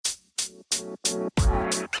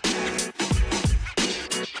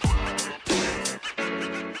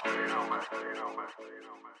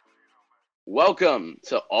Welcome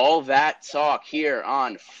to All That Talk here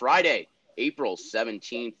on Friday, April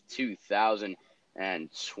 17th,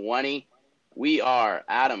 2020. We are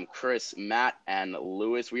Adam, Chris, Matt, and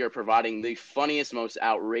Lewis. We are providing the funniest, most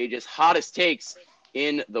outrageous, hottest takes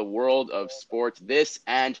in the world of sports this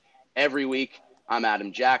and every week. I'm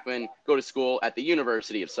Adam Jackman, go to school at the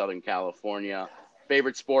University of Southern California.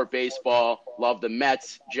 Favorite sport, baseball. Love the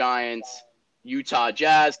Mets, Giants, Utah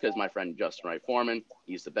Jazz, because my friend Justin Wright Foreman,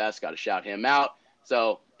 he's the best. Got to shout him out.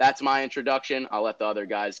 So that's my introduction. I'll let the other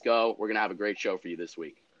guys go. We're going to have a great show for you this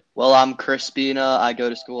week. Well, I'm Chris Spina. I go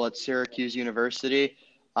to school at Syracuse University.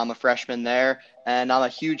 I'm a freshman there, and I'm a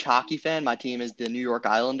huge hockey fan. My team is the New York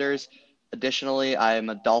Islanders. Additionally, I'm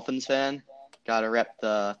a Dolphins fan. Got to rep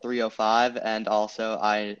the 305, and also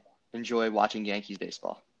I enjoy watching Yankees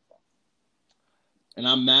baseball. And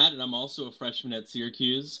I'm Matt, and I'm also a freshman at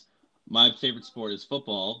Syracuse. My favorite sport is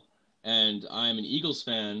football, and I'm an Eagles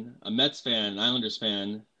fan, a Mets fan, an Islanders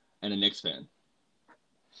fan, and a Knicks fan.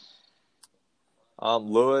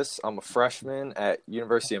 I'm Lewis. I'm a freshman at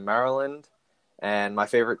University of Maryland, and my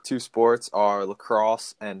favorite two sports are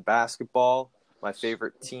lacrosse and basketball. My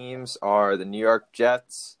favorite teams are the New York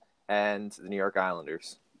Jets and the New York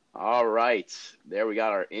Islanders. All right. There we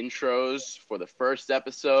got our intros for the first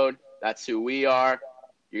episode. That's who we are.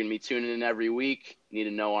 You're going to be tuning in every week. You need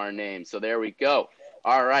to know our name. So there we go.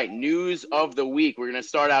 All right. News of the week. We're going to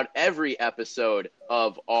start out every episode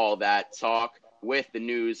of All That Talk with the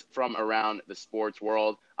news from around the sports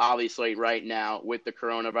world. Obviously, right now, with the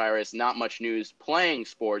coronavirus, not much news playing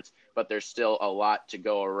sports, but there's still a lot to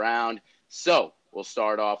go around. So we'll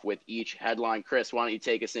start off with each headline. Chris, why don't you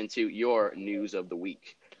take us into your news of the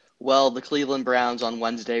week? Well, the Cleveland Browns on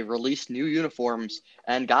Wednesday released new uniforms.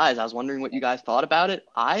 And guys, I was wondering what you guys thought about it.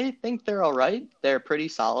 I think they're all right. They're pretty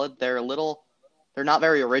solid. They're not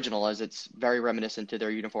very original, as it's very reminiscent to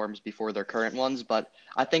their uniforms before their current ones, but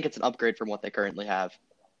I think it's an upgrade from what they currently have.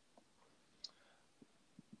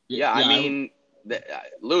 Yeah, I mean,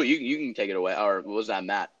 Lou, you can take it away. Or was that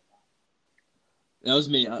Matt? That was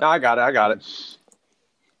me. No, I got it.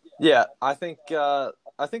 Yeah, I think the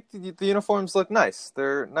uniforms look nice.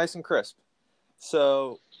 They're nice and crisp.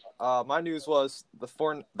 So my news was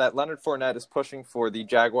that Leonard Fournette is pushing for the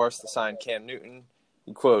Jaguars to sign Cam Newton.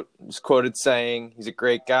 He was quoted saying, "He's a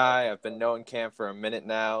great guy. I've been knowing Cam for a minute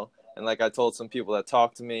now. And like I told some people that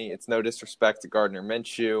talked to me, it's no disrespect to Gardner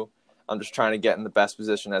Minshew. I'm just trying to get in the best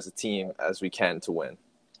position as a team as we can to win."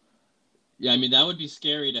 Yeah, I mean, that would be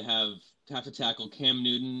scary to have to tackle Cam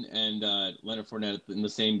Newton and Leonard Fournette in the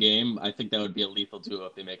same game. I think that would be a lethal duo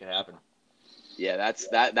if they make it happen. Yeah,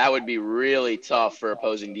 that would be really tough for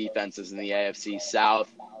opposing defenses in the AFC South.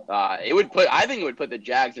 I think it would put the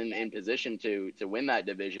Jags in position to win that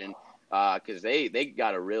division because they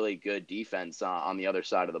got a really good defense on the other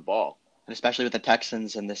side of the ball. And especially with the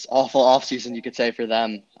Texans and this awful offseason, you could say, for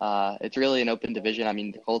them. It's really an open division. I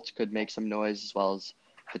mean, the Colts could make some noise as well as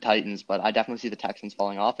the Titans, but I definitely see the Texans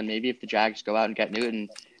falling off. And maybe if the Jags go out and get Newton,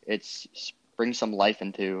 it brings some life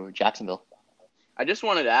into Jacksonville. I just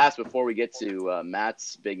wanted to ask before we get to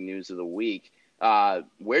Matt's big news of the week,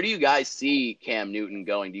 where do you guys see Cam Newton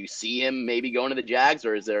going? Do you see him maybe going to the Jags,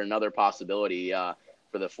 or is there another possibility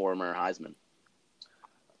for the former Heisman?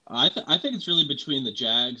 I think it's really between the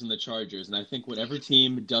Jags and the Chargers, and I think whatever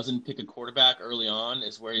team doesn't pick a quarterback early on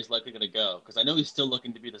is where he's likely going to go, because I know he's still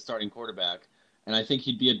looking to be the starting quarterback, and I think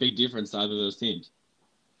he'd be a big difference to either of those teams.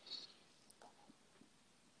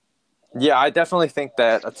 Yeah, I definitely think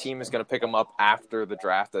that a team is going to pick him up after the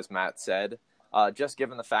draft, as Matt said, just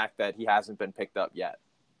given the fact that he hasn't been picked up yet.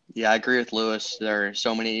 Yeah, I agree with Lewis. There are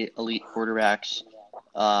so many elite quarterbacks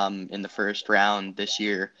in the first round this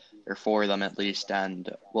year. There are four of them at least, and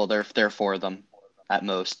well, there are four of them at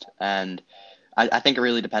most. And I think it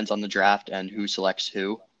really depends on the draft and who selects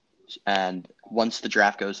who. And once the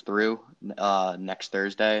draft goes through next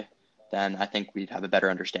Thursday, then I think we'd have a better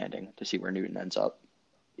understanding to see where Newton ends up.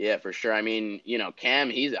 Yeah, for sure. I mean,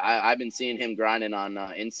 Cam, I've been seeing him grinding on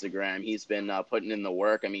Instagram. He's been putting in the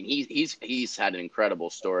work. I mean, he's had an incredible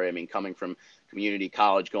story. I mean, coming from community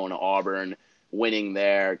college, going to Auburn, winning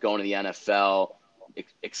there, going to the NFL,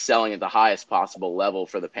 excelling at the highest possible level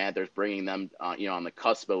for the Panthers, bringing them, on the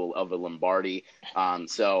cusp of a Lombardi.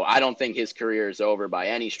 So I don't think his career is over by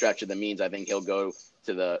any stretch of the means. I think he'll go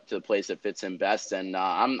to the place that fits him best, and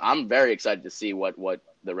I'm very excited to see what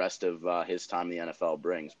the rest of his time in the NFL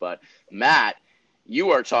brings. But Matt,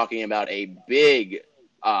 you are talking about a big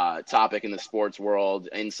topic in the sports world,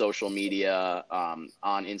 in social media,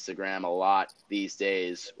 on Instagram a lot these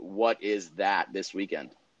days. What is that this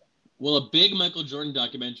weekend? Well, a big Michael Jordan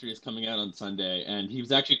documentary is coming out on Sunday, and he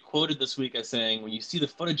was actually quoted this week as saying, when you see the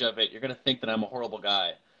footage of it, you're going to think that I'm a horrible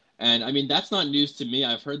guy. And I mean, that's not news to me.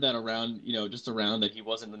 I've heard that around, just around that he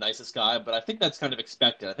wasn't the nicest guy, but I think that's kind of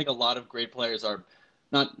expected. I think a lot of great players are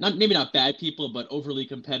maybe not bad people, but overly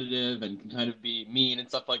competitive and can kind of be mean and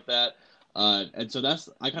stuff like that. And so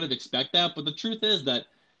I kind of expect that. But the truth is that,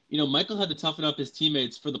 Michael had to toughen up his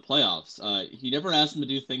teammates for the playoffs. He never asked them to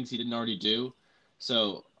do things he didn't already do.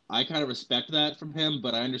 So I kind of respect that from him,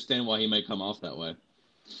 but I understand why he might come off that way.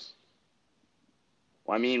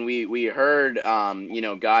 Well, I mean, we heard,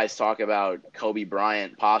 guys talk about Kobe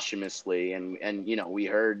Bryant posthumously, and we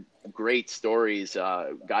heard great stories.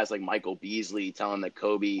 Guys like Michael Beasley telling that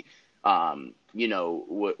Kobe,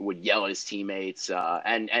 would yell at his teammates,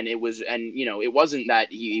 and it wasn't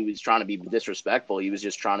that he was trying to be disrespectful. He was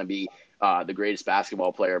just trying to be the greatest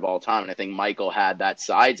basketball player of all time. And I think Michael had that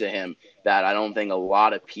side to him that I don't think a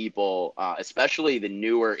lot of people, especially the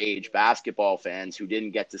newer age basketball fans who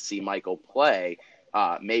didn't get to see Michael play,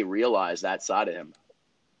 may realize that side of him.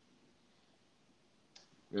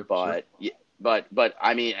 Yeah, but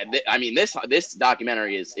I mean, this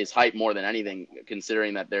documentary is hype more than anything,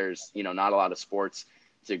 considering that there's not a lot of sports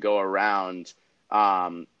to go around.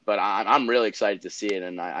 But I'm really excited to see it,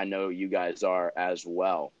 and I know you guys are as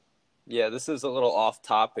well. Yeah, this is a little off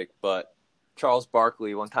topic, but Charles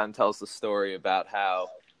Barkley one time tells the story about how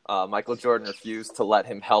Michael Jordan refused to let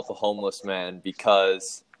him help a homeless man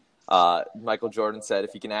because Michael Jordan said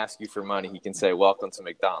if he can ask you for money, he can say, "Welcome to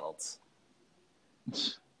McDonald's."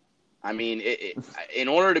 I mean, in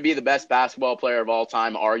order to be the best basketball player of all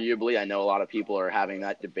time, arguably, I know a lot of people are having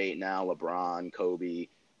that debate now, LeBron, Kobe,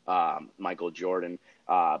 Michael Jordan.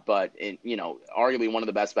 But arguably one of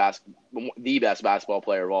the best basketball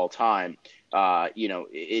player of all time.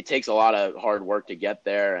 It takes a lot of hard work to get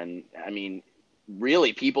there, and I mean,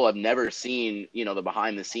 really, people have never seen the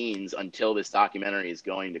behind the scenes until this documentary is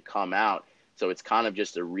going to come out. So it's kind of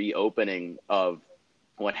just a reopening of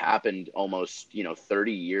what happened almost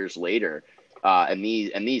 30 years later. And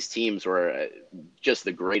these teams were just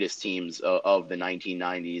the greatest teams of the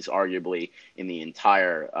 1990s, arguably in the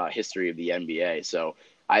entire history of the NBA. So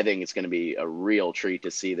I think it's going to be a real treat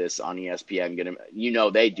to see this on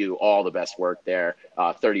ESPN. They do all the best work there,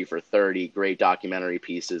 30 for 30, great documentary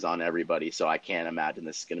pieces on everybody. So I can't imagine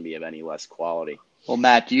this is going to be of any less quality. Well,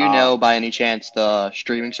 Matt, do you know by any chance the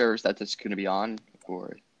streaming service that this is going to be on?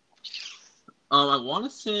 Or I want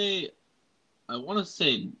to say.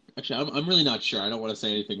 Actually, I'm really not sure. I don't want to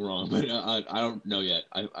say anything wrong, but I don't know yet.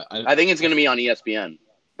 I think it's going to be on ESPN.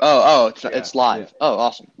 It's live. Yeah. Oh,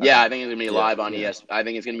 awesome. Okay. Yeah, I think it's going to be live on ESPN. I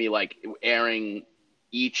think it's going to be like airing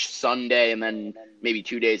each Sunday and then maybe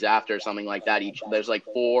 2 days after, something like that. There's like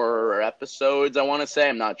 4 episodes, I want to say.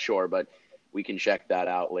 I'm not sure, but we can check that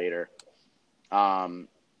out later.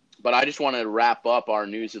 But I just want to wrap up our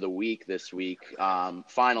news of the week this week.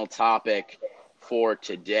 Final topic for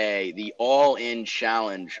today, the All-In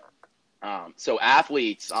Challenge. So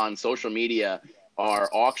athletes on social media are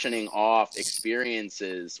auctioning off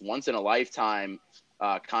experiences, once-in-a-lifetime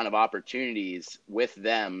kind of opportunities with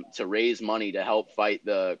them to raise money to help fight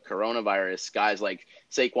the coronavirus. Guys like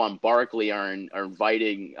Saquon Barkley are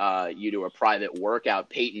inviting you to a private workout.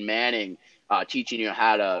 Peyton Manning teaching you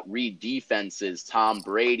how to read defenses. Tom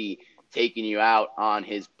Brady taking you out on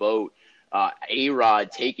his boat.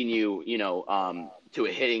 A-Rod taking you, to a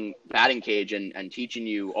hitting batting cage and teaching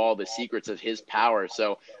you all the secrets of his power.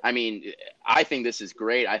 So, I mean, I think this is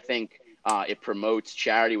great. I think it promotes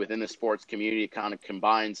charity within the sports community. It kind of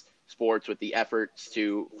combines sports with the efforts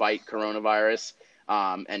to fight coronavirus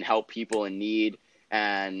and help people in need.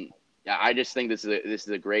 And I just think this is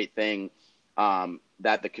a great thing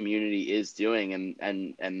that the community is doing,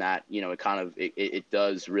 and that it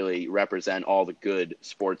does really represent all the good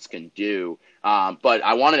sports can do. But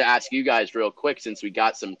I wanted to ask you guys real quick, since we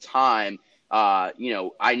got some time. I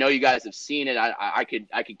know you guys have seen it. I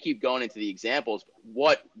could keep going into the examples.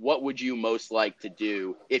 What would you most like to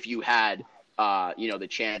do if you had the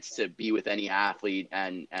chance to be with any athlete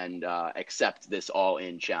and accept this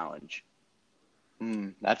All-In Challenge?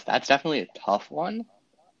 That's definitely a tough one.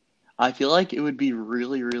 I feel like it would be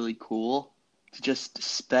really, really cool to just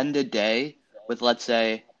spend a day with, let's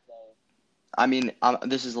say,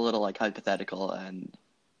 this is a little like hypothetical,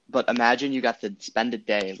 but imagine you got to spend a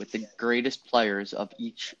day with the greatest players of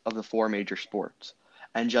each of the 4 major sports,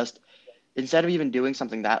 and just instead of even doing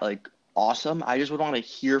something that like awesome, I just would want to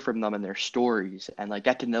hear from them and their stories and like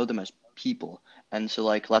get to know them as people. And so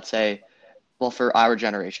like, let's say well, for our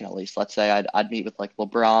generation at least, let's say I'd meet with like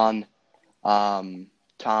LeBron,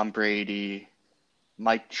 Tom Brady,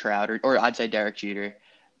 Mike Trout, or I'd say Derek Jeter,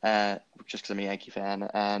 just because I'm a Yankee fan,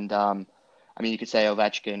 and I mean, you could say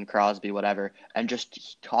Ovechkin, Crosby, whatever, and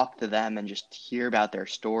just talk to them and just hear about their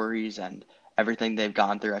stories and everything they've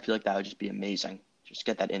gone through. I feel like that would just be amazing. Just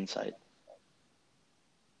get that insight.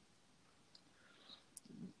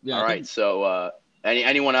 Yeah. All right. So,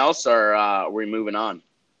 anyone else, or are we moving on?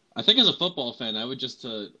 I think as a football fan, I would just,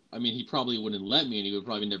 I mean, he probably wouldn't let me, and he would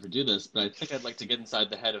probably never do this, but I think I'd like to get inside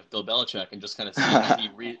the head of Bill Belichick and just kind of see how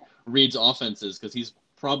he reads offenses, because he's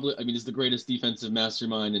probably, I mean, he's the greatest defensive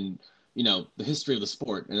mastermind in, the history of the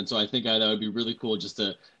sport. And so I think that would be really cool just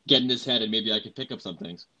to get in his head, and maybe I could pick up some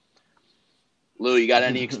things. Lou, you got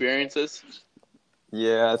any experiences?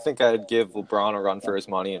 Yeah, I think I'd give LeBron a run for his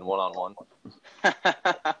money in one-on-one.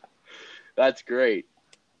 That's great.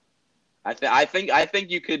 I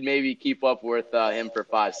think you could maybe keep up with him for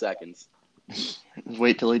 5 seconds.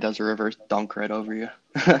 Wait till he does a reverse dunk right over you.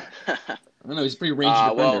 I don't know. He's a pretty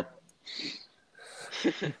rangy defender.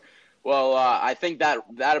 Well, I think that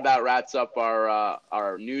about wraps up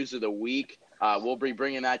our news of the week. We'll be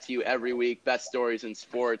bringing that to you every week. Best stories in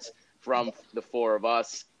sports from the four of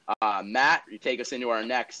us. Matt, you take us into our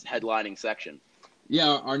next headlining section.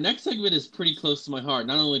 Yeah, our next segment is pretty close to my heart,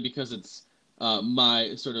 not only because it's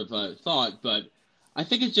my sort of thought, but I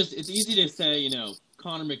think it's easy to say,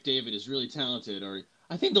 Connor McDavid is really talented, or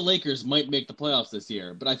I think the Lakers might make the playoffs this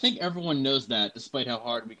year, but I think everyone knows that, despite how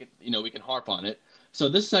hard we can harp on it. So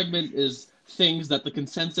this segment is things that the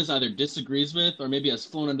consensus either disagrees with, or maybe has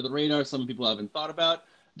flown under the radar, some people haven't thought about.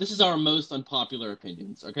 This is our most unpopular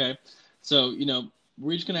opinions, okay? So,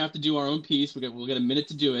 we're just going to have to do our own piece. We'll get a minute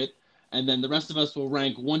to do it, and then the rest of us will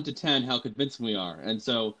rank 1 to 10 how convincing we are. And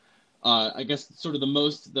so I guess sort of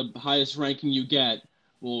the highest ranking you get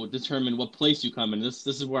will determine what place you come in. This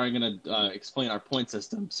is where I'm going to explain our point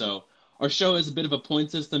system. So our show has a bit of a point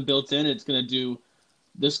system built in.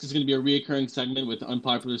 This is going to be a reoccurring segment with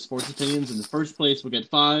unpopular sports opinions. In the first place, we'll get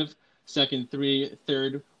 5, second 3,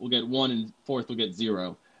 third we'll get 1, and fourth we'll get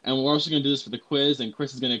 0. And we're also going to do this for the quiz, and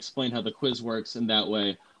Chris is going to explain how the quiz works in that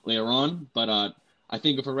way later on. But I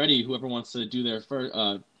think if we're ready, whoever wants to do their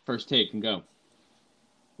first take can go.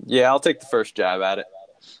 Yeah, I'll take the first jab at it.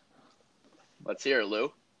 Let's hear it,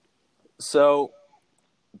 Lou. So,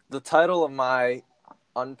 the title of my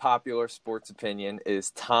unpopular sports opinion is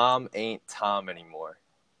Tom Ain't Tom Anymore.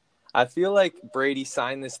 I feel like Brady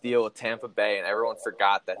signed this deal with Tampa Bay, and everyone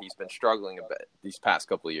forgot that he's been struggling a bit these past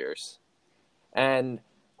couple of years. And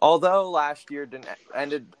although last year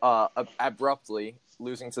ended abruptly,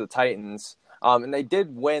 losing to the Titans, and they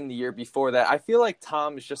did win the year before that, I feel like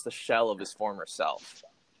Tom is just a shell of his former self.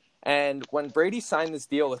 And when Brady signed this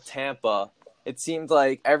deal with Tampa, it seemed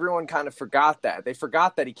like everyone kind of forgot that. They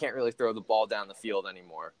forgot that he can't really throw the ball down the field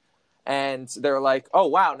anymore. And they're like, oh,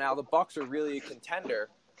 wow, now the Bucs are really a contender.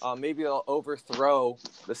 Maybe they'll overthrow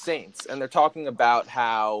the Saints. And they're talking about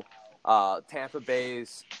how Tampa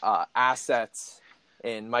Bay's assets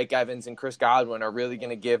in Mike Evans and Chris Godwin are really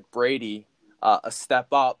going to give Brady a step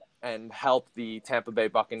up and help the Tampa Bay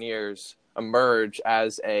Buccaneers emerge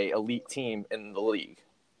as an elite team in the league.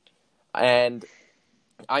 And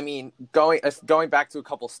I mean, going back to a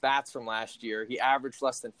couple stats from last year, he averaged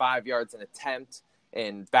less than 5 yards an attempt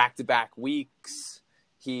in back-to-back weeks.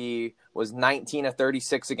 He was 19 of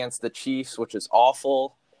 36 against the Chiefs, which is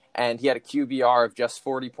awful, and he had a QBR of just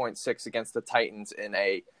 40.6 against the Titans in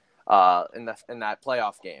that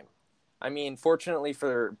playoff game. I mean, fortunately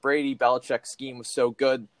for Brady, Belichick's scheme was so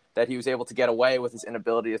good that he was able to get away with his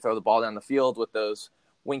inability to throw the ball down the field with those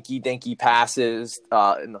winky-dinky passes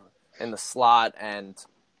in the slot, and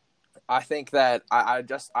I think that I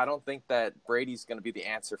don't think that Brady's going to be the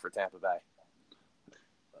answer for Tampa Bay.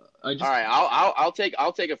 All right, I'll take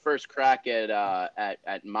a first crack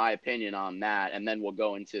at my opinion on that, and then we'll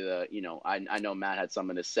go into the I know Matt had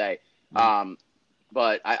something to say,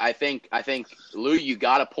 but I think Lou, you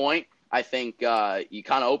got a point. I think you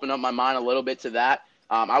kind of opened up my mind a little bit to that.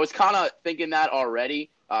 I was kind of thinking that already.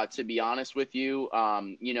 To be honest with you,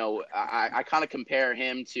 I kind of compare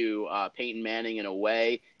him to Peyton Manning in a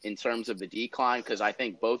way in terms of the decline, because I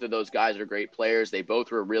think both of those guys are great players. They both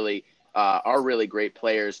were really great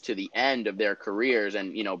players to the end of their careers,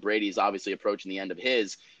 and Brady's obviously approaching the end of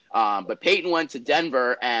his. But Peyton went to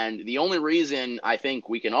Denver, and the only reason I think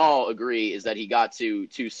we can all agree is that he got to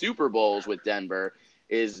 2 Super Bowls with Denver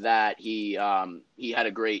is that he had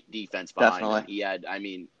a great defense behind him. He had,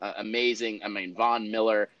 amazing. Von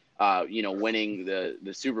Miller, winning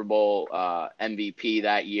the Super Bowl MVP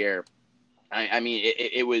that year. I mean,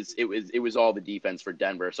 it was all the defense for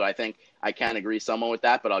Denver. So I think I can agree somewhat with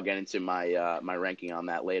that, but I'll get into my my ranking on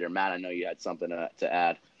that later. Matt, I know you had something to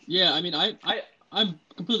add. Yeah, I mean, I'm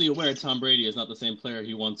completely aware Tom Brady is not the same player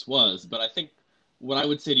he once was, but I think what I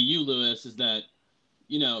would say to you, Lewis, is that,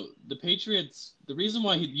 the Patriots, the reason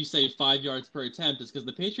why you say 5 yards per attempt is because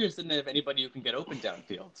the Patriots didn't have anybody who can get open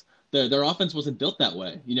downfield. Their offense wasn't built that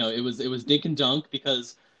way. It was dink and dunk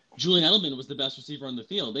because Julian Edelman was the best receiver on the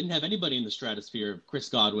field. They didn't have anybody in the stratosphere of Chris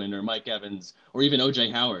Godwin or Mike Evans or even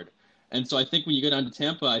O.J. Howard. And so I think when you go down to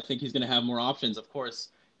Tampa, I think he's going to have more options. Of course,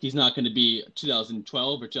 he's not going to be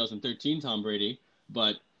 2012 or 2013 Tom Brady,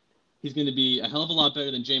 but he's going to be a hell of a lot better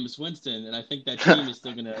than Jameis Winston, and I think that team is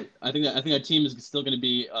still going to. I think that team is still going to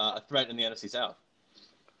be a threat in the NFC South.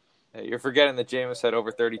 Hey, you're forgetting that Jameis had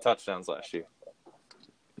over 30 touchdowns last year.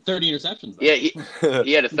 30 interceptions, though. Yeah,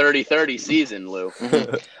 he had a 30-30 season, Lou.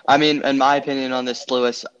 I mean, in my opinion on this,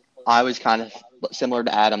 Lewis, I was kind of similar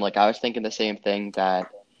to Adam. Like, I was thinking the same thing, that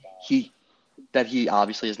he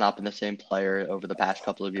obviously has not been the same player over the past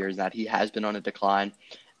couple of years, that he has been on a decline.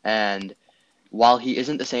 And while he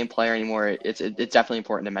isn't the same player anymore, it's definitely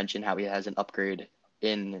important to mention how he has an upgrade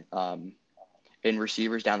in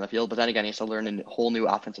receivers down the field. But then again, he has to learn a whole new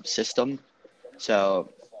offensive system. So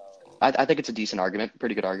I think it's a decent argument,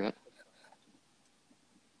 pretty good argument.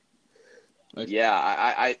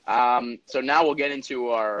 Yeah, so now we'll get into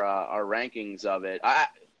our rankings of it.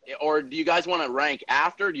 Or do you guys want to rank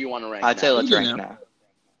after? Or do you want to rank? I'd now? say let's rank now.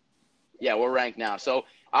 Yeah, we'll rank now. So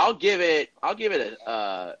I'll give it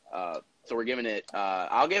a. So we're giving it.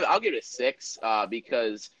 I'll give it a 6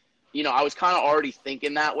 because I was kind of already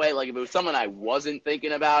thinking that way. Like if it was someone I wasn't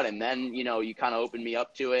thinking about, and then you kind of opened me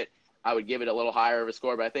up to it, I would give it a little higher of a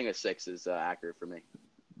score. But I think a 6 is accurate for me.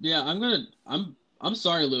 Yeah, I'm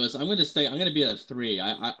sorry, Lewis. I'm going to be at a 3.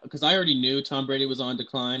 Because I already knew Tom Brady was on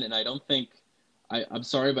decline, and I don't think. I'm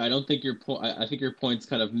sorry, but I don't think I think your points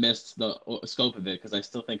kind of missed the scope of it because I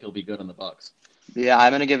still think he'll be good on the Bucs. Yeah,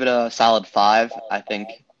 I'm going to give it a solid 5. I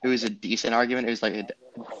think it was a decent argument. It was like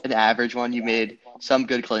an average one. You made some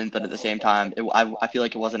good claims, but at the same time, I feel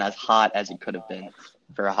like it wasn't as hot as it could have been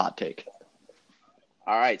for a hot take.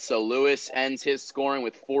 All right, so Lewis ends his scoring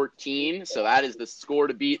with 14. So that is the score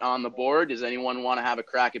to beat on the board. Does anyone want to have a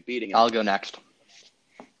crack at beating him? I'll go next.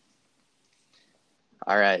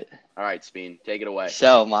 All right, Speen, take it away.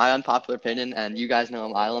 So my unpopular opinion, and you guys know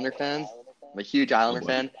I'm an Islander fan. I'm a huge Islander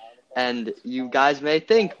fan. And you guys may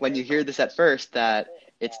think when you hear this at first that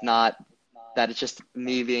it's just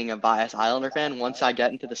me being a biased Islander fan. Once I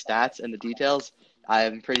get into the stats and the details,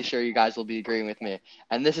 I'm pretty sure you guys will be agreeing with me.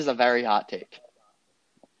 And this is a very hot take.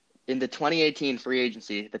 In the 2018 free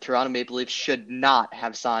agency, the Toronto Maple Leafs should not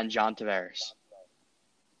have signed John Tavares.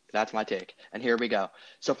 That's my take. And here we go.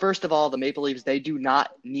 So first of all, the Maple Leafs, they do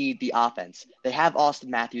not need the offense. They have Austin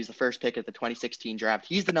Matthews, the first pick at the 2016 draft.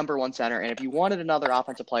 He's the number 1 center. And if you wanted another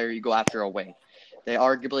offensive player, you go after a wing. They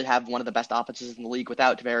arguably have one of the best offenses in the league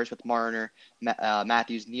without Tavares, with Marner,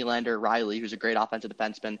 Matthews, Nylander, Riley, who's a great offensive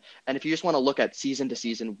defenseman. And if you just want to look at season to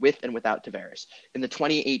season with and without Tavares, in the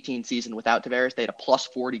 2018 season without Tavares, they had a plus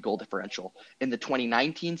 40 goal differential. In the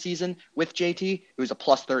 2019 season with JT, it was a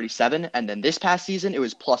plus 37. And then this past season, it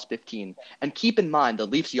was plus 15. And keep in mind, the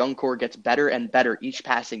Leafs' young core gets better and better each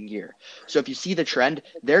passing year. So if you see the trend,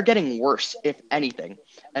 they're getting worse, if anything.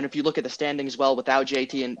 And if you look at the standings, well, without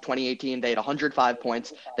JT in 2018, they had 105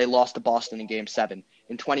 points. They lost to Boston in Game 7.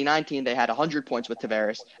 In 2019, they had 100 points with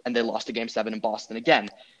Tavares, and they lost to Game 7 in Boston again.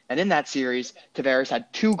 And in that series, Tavares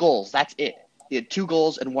had 2 goals. That's it. He had 2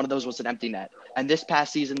 goals, and one of those was an empty net. And this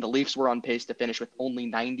past season, the Leafs were on pace to finish with only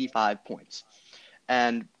 95 points.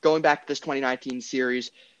 And going back to this 2019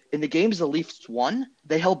 series, in the games the Leafs won,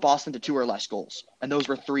 they held Boston to 2 or less goals, and those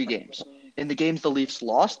were 3 games. In the games the Leafs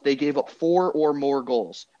lost, they gave up 4 or more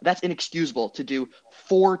goals. That's inexcusable to do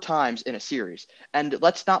 4 times in a series. And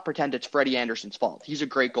let's not pretend it's Freddie Anderson's fault. He's a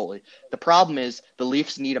great goalie. The problem is the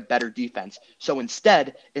Leafs need a better defense. So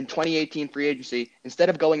instead, in 2018 free agency, instead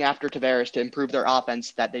of going after Tavares to improve their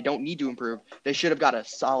offense that they don't need to improve, they should have got a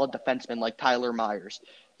solid defenseman like Tyler Myers.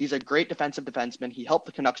 He's a great defensive defenseman. He helped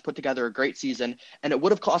the Canucks put together a great season, and it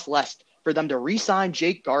would have cost less for them to re-sign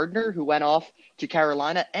Jake Gardiner, who went off to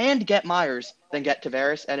Carolina, and get Myers than get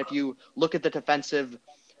Tavares. And if you look at the defensive,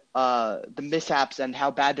 the mishaps and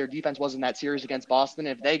how bad their defense was in that series against Boston,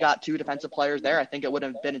 if they got 2 defensive players there, I think it would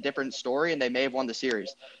have been a different story, and they may have won the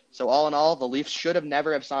series. So all in all, the Leafs should have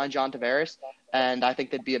never have signed John Tavares, and I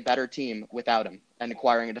think they'd be a better team without him and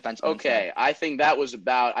acquiring a defenseman. Okay, instead. I think that was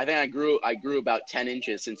about. I think I grew about 10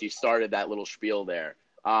 inches since you started that little spiel there.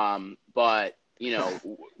 But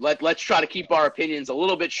let's try to keep our opinions a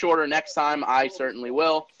little bit shorter next time. I certainly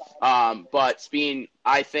will. But Speen,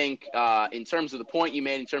 I think in terms of the point you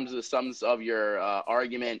made, in terms of the sums of your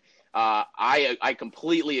argument, I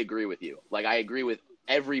completely agree with you. Like, I agree with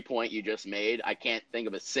every point you just made. I can't think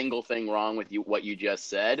of a single thing wrong with what you just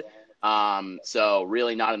said. So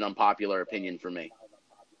really not an unpopular opinion for me.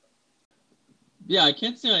 Yeah, I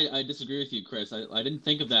can't say I disagree with you, Chris. I didn't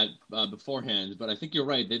think of that beforehand, but I think you're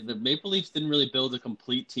right. The Maple Leafs didn't really build a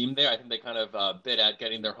complete team there. I think they kind of bid at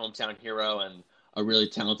getting their hometown hero and a really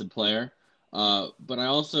talented player. But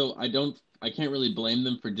I can't really blame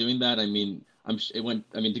them for doing that. I mean,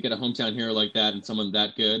 to get a hometown hero like that and someone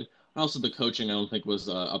that good. Also, the coaching I don't think was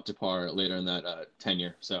up to par later in that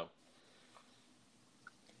tenure. So.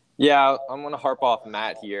 Yeah, I'm going to harp off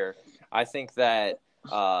Matt here. I think that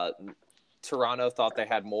Toronto thought they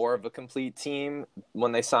had more of a complete team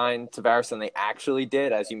when they signed Tavares than they actually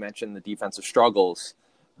did, as you mentioned, the defensive struggles.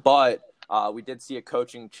 But we did see a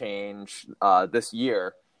coaching change this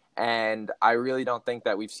year, and I really don't think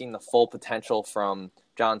that we've seen the full potential from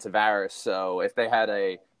John Tavares. So if they had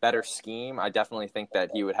a better scheme, I definitely think that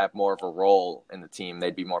he would have more of a role in the team.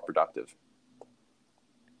 They'd be more productive.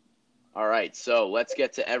 All right, so let's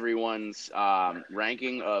get to everyone's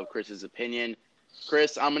ranking of Chris's opinion.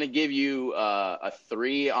 Chris, I'm going to give you a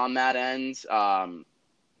 3 on that end.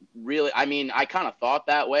 Really, I mean, I kind of thought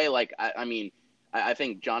that way. Like, I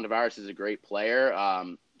think John Tavares is a great player.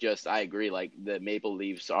 I agree, like, the Maple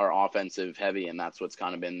Leafs are offensive heavy, and that's what's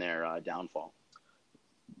kind of been their downfall.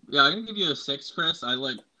 Yeah, I'm going to give you a 6, Chris. I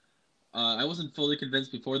wasn't fully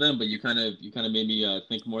convinced before then, but you kind of made me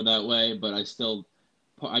think more that way. But I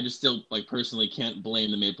just still like personally can't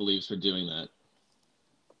blame the Maple Leafs for doing that.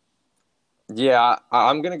 Yeah,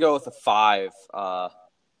 I'm going to go with a 5.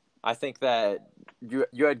 I think that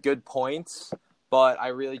you had good points, but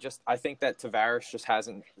I think that Tavares just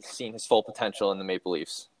hasn't seen his full potential in the Maple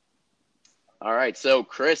Leafs. All right, so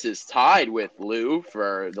Chris is tied with Lou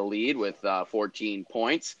for the lead with 14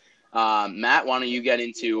 points. Matt, why don't you get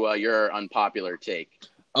into your unpopular take?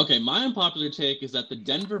 Okay, my unpopular take is that the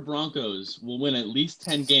Denver Broncos will win at least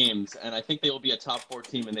 10 games, and I think they will be a top 4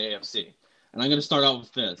 team in the AFC. And I'm going to start out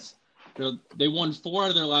with this. They won 4 out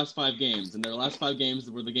of their last 5 games, and their last 5 games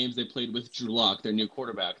were the games they played with Drew Lock, their new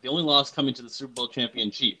quarterback. The only loss coming to the Super Bowl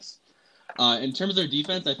champion Chiefs. In terms of their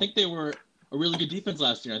defense, I think they were a really good defense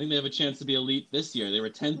last year. I think they have a chance to be elite this year. They were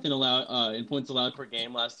 10th in points allowed per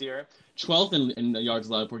game last year, 12th in yards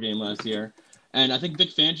allowed per game last year. And I think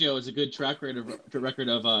Vic Fangio has a good track record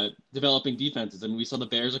of developing defenses. I mean, we saw the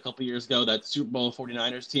Bears a couple years ago, that Super Bowl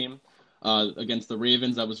 49ers team against the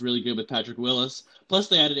Ravens. That was really good with Patrick Willis. Plus,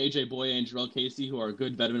 they added A.J. Boye and Jarrell Casey, who are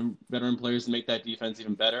good veteran players to make that defense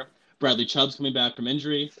even better. Bradley Chubb's coming back from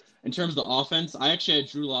injury. In terms of the offense, I actually had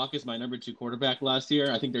Drew Lock as my number 2 quarterback last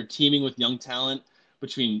year. I think they're teaming with young talent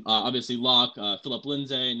between, obviously, Lock, Phillip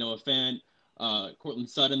Lindsay, Noah Fant, Cortland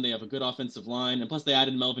Sutton. They have a good offensive line. And plus, they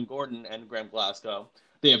added Melvin Gordon and Graham Glasgow.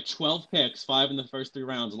 They have 12 picks, 5 in the first 3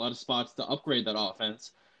 rounds, a lot of spots to upgrade that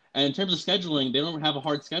offense. And in terms of scheduling, they don't have a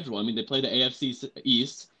hard schedule. I mean, they play the AFC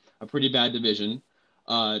East, a pretty bad division.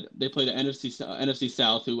 They play the NFC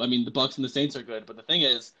South, who, I mean, the Bucs and the Saints are good. But the thing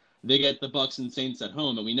is, they get the Bucs and Saints at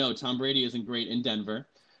home, and we know Tom Brady isn't great in Denver.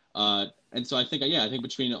 And so I think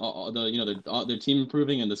between their team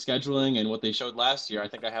improving and the scheduling and what they showed last year, I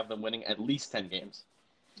think I have them winning at least 10 games.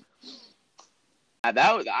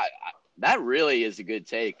 That really is a good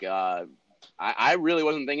take. I really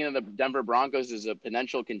wasn't thinking of the Denver Broncos as a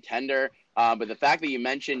potential contender, but the fact that you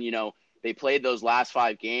mentioned, they played those last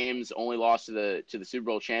 5 games, only lost to the Super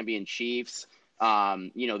Bowl champion Chiefs.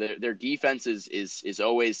 Their defense is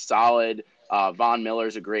always solid. Von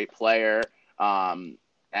Miller's a great player. And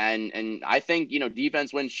I think,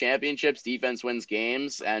 defense wins championships, defense wins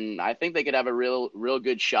games. And I think they could have a real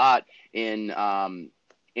good shot in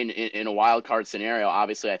a wild card scenario.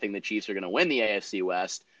 Obviously, I think the Chiefs are going to win the AFC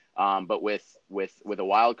West. But with a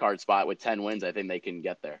wild card spot with 10 wins, I think they can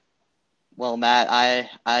get there. Well, Matt,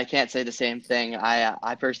 I can't say the same thing.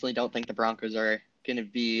 I personally don't think the Broncos are going to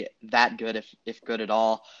be that good, if good at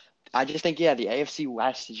all. I just think, the AFC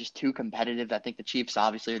West is just too competitive. I think the Chiefs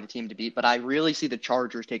obviously are the team to beat, but I really see the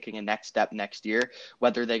Chargers taking a next step next year,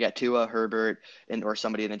 whether they get Tua, Herbert, or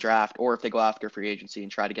somebody in the draft, or if they go after free agency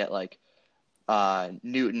and try to get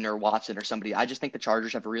Newton or Watson or somebody. I just think the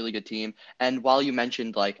Chargers have a really good team. And while you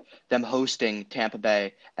mentioned them hosting Tampa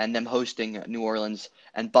Bay and them hosting New Orleans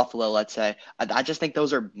and Buffalo, let's say, I just think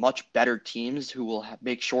those are much better teams who will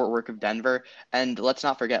make short work of Denver. And let's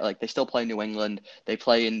not forget, they still play New England. They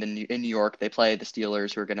play in New York. They play the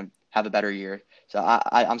Steelers, who are going to have a better year. So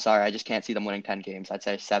I'm sorry, I just can't see them winning 10 games. I'd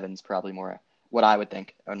say 7's probably more what I would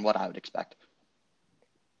think and what I would expect.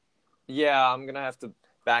 Yeah, I'm going to have to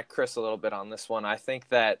back Chris a little bit on this one. I think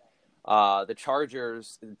that the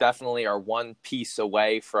Chargers definitely are one piece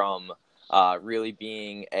away from really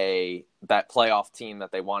being that playoff team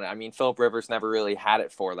that they wanted. I mean, Philip Rivers never really had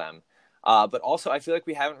it for them. But also, I feel like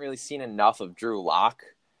we haven't really seen enough of Drew Lock.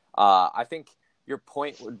 I think your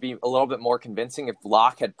point would be a little bit more convincing if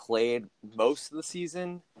Lock had played most of the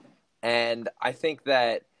season. And I think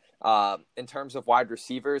that in terms of wide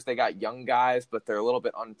receivers, they got young guys, but they're a little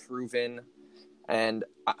bit unproven. And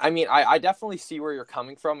I mean, I definitely see where you're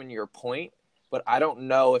coming from and your point, but I don't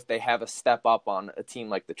know if they have a step up on a team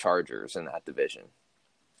like the Chargers in that division.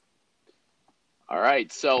 All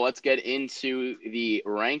right, so let's get into the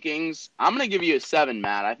rankings. I'm going to give you a 7,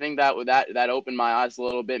 Matt. I think that opened my eyes a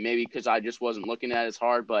little bit, maybe because I just wasn't looking at it as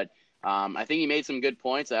hard, but I think he made some good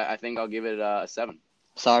points. I think I'll give it a 7.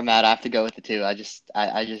 Sorry, Matt, I have to go with the 2. I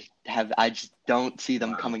just don't see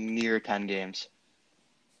them coming near 10 games.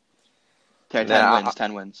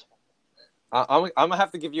 10 wins. I'm gonna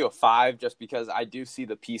have to give you a 5 just because I do see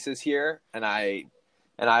the pieces here, and I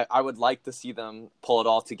would like to see them pull it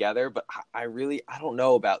all together, but I don't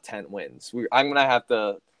know about 10 wins. I'm gonna have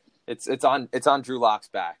to. It's on Drew Lock's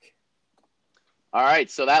back. All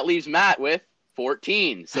right, so that leaves Matt with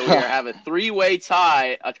 14. So we have a 3-way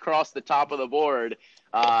tie across the top of the board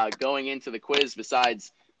going into the quiz.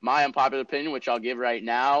 Besides my unpopular opinion, which I'll give right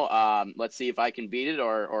now, let's see if I can beat it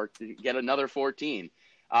or get another 14.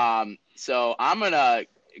 So I'm going to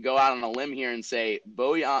go out on a limb here and say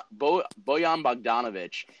Bojan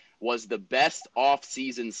Bogdanovic was the best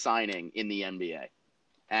off-season signing in the NBA.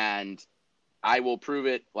 And I will prove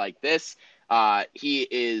it like this. He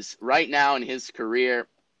is right now in his career,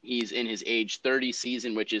 he's in his age 30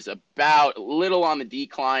 season, which is about a little on the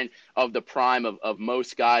decline of the prime of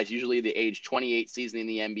most guys, usually the age 28 season in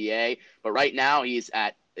the NBA. But right now he's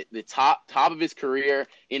at the top of his career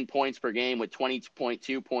in points per game with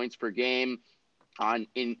 20.2 points per game.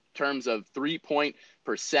 In terms of 3-point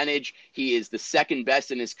percentage, he is the second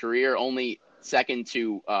best in his career, only second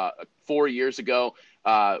to 4 years ago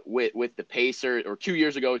with the Pacers, or 2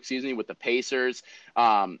 years ago, with the Pacers.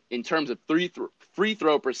 In terms of free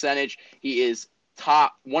throw percentage, he is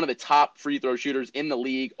one of the top free throw shooters in the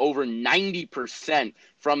league, over 90%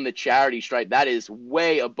 from the charity stripe. That is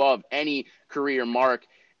way above any career mark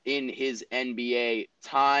in his NBA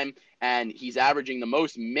time. And he's averaging the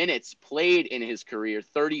most minutes played in his career,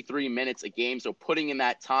 33 minutes a game. So putting in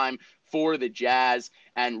that time for the Jazz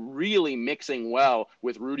and really mixing well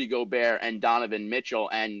with Rudy Gobert and Donovan Mitchell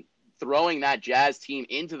and throwing that Jazz team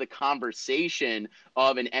into the conversation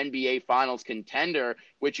of an NBA Finals contender,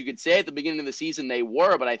 which you could say at the beginning of the season they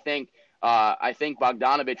were, but I think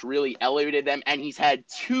Bogdanovic really elevated them, and he's had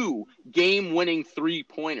 2 game-winning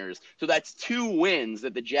 3-pointers. So that's 2 wins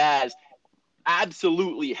that the Jazz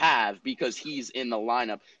absolutely have because he's in the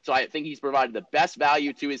lineup. So I think he's provided the best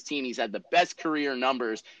value to his team. He's had the best career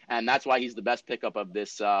numbers, and that's why he's the best pickup of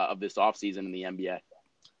this offseason in the NBA.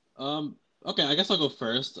 Okay, I guess I'll go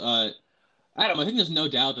first. Adam, I think there's no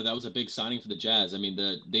doubt that was a big signing for the Jazz. I mean,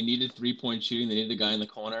 they needed 3-point shooting. They needed a guy in the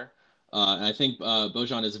corner. And I think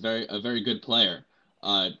Bojan is a very good player.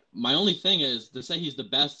 My only thing is to say he's the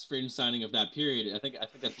best free agent signing of that period. I think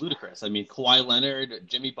that's ludicrous. I mean, Kawhi Leonard,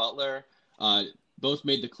 Jimmy Butler, both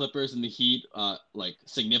made the Clippers and the Heat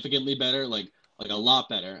significantly better, like a lot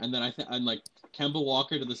better. And then Kemba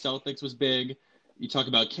Walker to the Celtics was big. You talk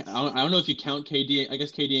about I don't know if you count KD. I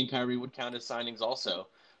guess KD and Kyrie would count as signings also.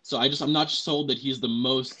 So I'm not sold that he's the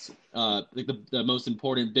most the most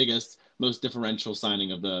important, biggest, most differential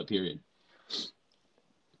signing of the period.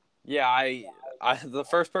 Yeah, I the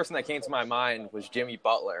first person that came to my mind was Jimmy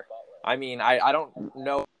Butler. I mean, I don't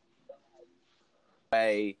know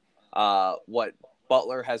what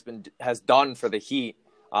Butler has done for the Heat,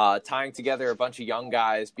 tying together a bunch of young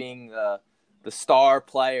guys, being the star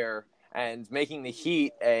player, and making the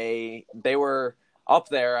Heat they were up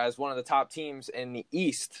there as one of the top teams in the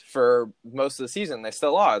East for most of the season. They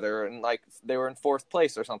still are. They were in 4th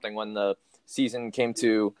place or something when the season came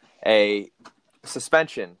to a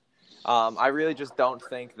suspension. I really just don't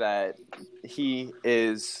think that he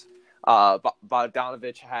is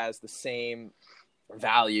Bogdanovic has the same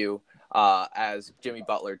value as Jimmy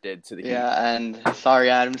Butler did to the Heat. Yeah, and sorry,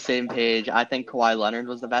 Adam, same page. I think Kawhi Leonard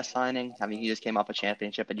was the best signing. I mean, he just came off a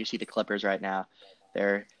championship, and you see the Clippers right now.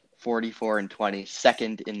 They're 44-20,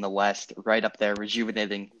 second in the West, right up there,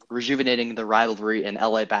 rejuvenating the rivalry in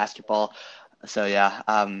LA basketball. So yeah,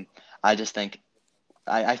 I just think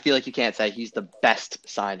I feel like you can't say he's the best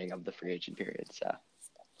signing of the free agent period. So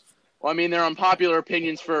Well, I mean, they're unpopular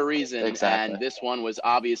opinions for a reason, Exactly. and this one was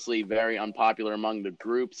obviously very unpopular among the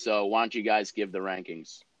group. So why don't you guys give the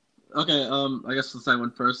rankings? Okay, I guess since I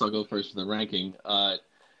went first, I'll go first for the ranking.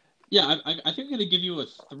 Yeah, I think I'm gonna give you a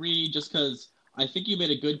 3 just because I think you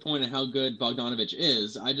made a good point on how good Bogdanovich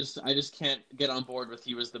is. I just can't get on board with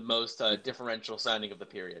he was the most differential signing of the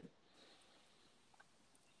period.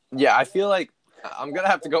 Yeah, I feel like I'm going to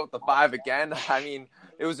have to go with the 5 again. I mean,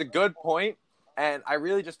 it was a good point, and I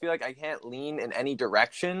really just feel like I can't lean in any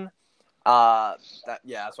direction. That's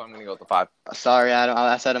why I'm going to go with the 5. Sorry, Adam.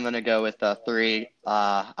 I said I'm going to go with 3.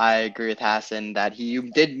 I agree with Hassan that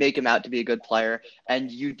you did make him out to be a good player,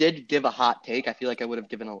 and you did give a hot take. I feel like I would have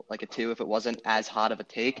given a 2 if it wasn't as hot of a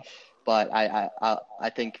take, but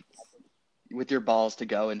I think with your balls to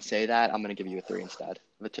go and say that, I'm going to give you a 3 instead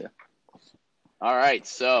of a 2. All right,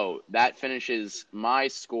 so that finishes my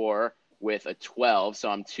score with a 12. So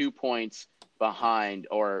I'm 2 points behind,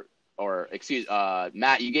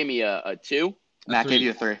 Matt, you gave me a 2. Matt gave you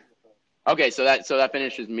a 3. Okay, so that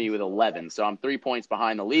finishes me with 11. So I'm 3 points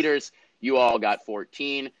behind the leaders. You all got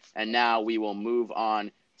 14, and now we will move on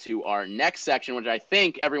to our next section, which I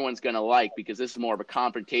think everyone's going to like because this is more of a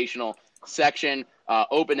confrontational section,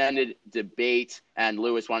 open-ended debate. And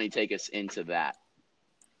Lewis, why don't you take us into that?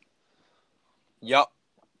 Yep.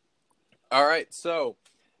 All right. So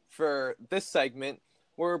for this segment,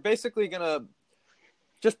 we're basically going to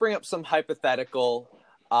just bring up some hypothetical,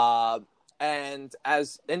 and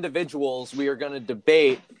as individuals, we are going to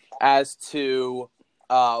debate as to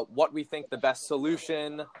what we think the best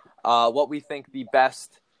solution, what we think the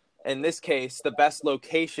best, in this case, the best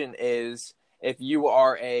location is if you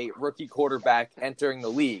are a rookie quarterback entering the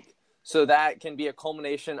league. So that can be a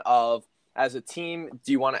culmination of, as a team,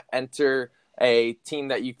 do you want to enter a team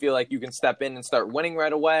that you feel like you can step in and start winning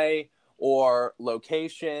right away, or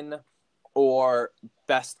location, or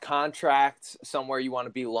best contract, somewhere you want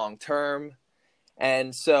to be long term.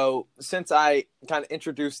 And so since I kind of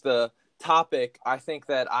introduced the topic, I think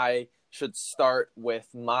that I should start with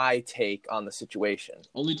my take on the situation.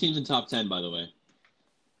 Only teams in top 10, by the way.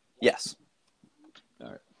 Yes.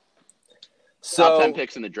 All right. So, top 10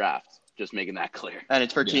 picks in the draft. Just making that clear. And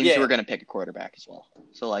it's for teams who are going to pick a quarterback as well.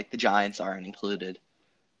 So, like, the Giants aren't included.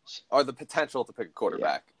 Or the potential to pick a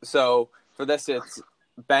quarterback. Yeah. So, for this, it's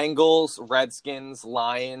Bengals, Redskins,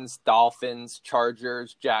 Lions, Dolphins,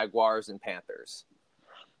 Chargers, Jaguars, and Panthers.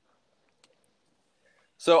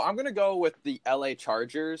 So, I'm going to go with the LA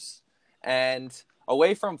Chargers. And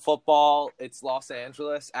away from football, it's Los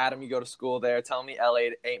Angeles. Adam, you go to school there. Tell me LA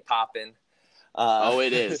ain't popping.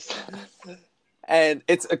 It is. And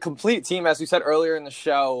it's a complete team, as we said earlier in the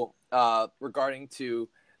show, regarding to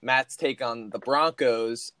Matt's take on the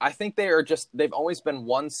Broncos. I think they've always been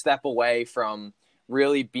one step away from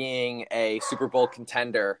really being a Super Bowl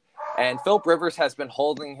contender. And Philip Rivers has been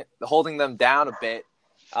holding them down a bit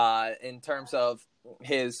in terms of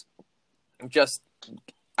his just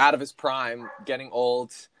out of his prime, getting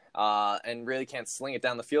old, and really can't sling it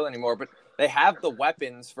down the field anymore. But they have the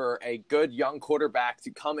weapons for a good young quarterback to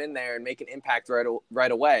come in there and make an impact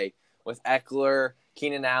right away with Eckler,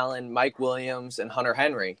 Keenan Allen, Mike Williams, and Hunter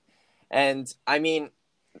Henry. And, I mean,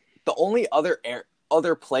 the only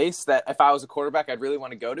other place that if I was a quarterback I'd really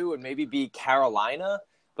want to go to would maybe be Carolina,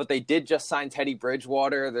 but they did just sign Teddy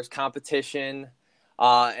Bridgewater. There's competition,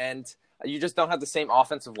 and you just don't have the same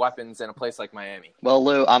offensive weapons in a place like Miami. Well,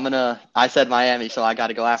 Lou, I said Miami, so I got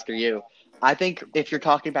to go after you. I think if you're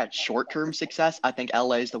talking about short-term success, I think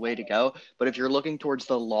LA is the way to go. But if you're looking towards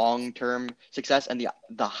the long-term success and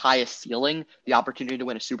the highest ceiling, the opportunity to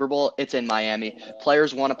win a Super Bowl, it's in Miami.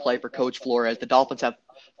 Players want to play for Coach Flores. The Dolphins have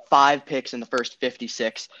 5 picks in the first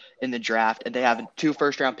 56 in the draft, and they have 2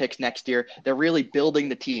 first-round picks next year. They're really building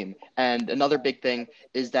the team. And another big thing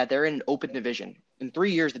is that they're in an open division. In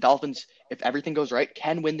 3 years, the Dolphins, if everything goes right,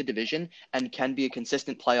 can win the division and can be a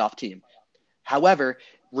consistent playoff team. However,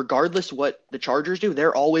 regardless what the Chargers do,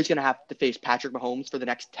 they're always going to have to face Patrick Mahomes for the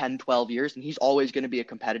next 10, 12 years, and he's always going to be a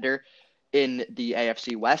competitor in the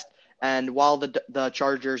AFC West. And while the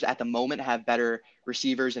Chargers at the moment have better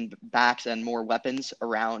receivers and backs and more weapons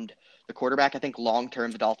around the quarterback, I think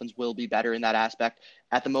long-term the Dolphins will be better in that aspect.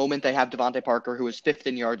 At the moment, they have Devontae Parker, who was 5th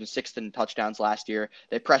in yards and 6th in touchdowns last year.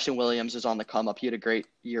 Preston Williams is on the come-up. He had a great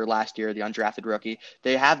year last year, the undrafted rookie.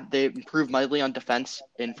 They improved mightily on defense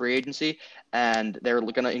in free agency, and they're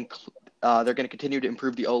going to continue to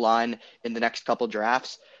improve the O-line in the next couple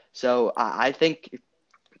drafts. So I think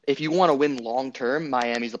if you want to win long-term,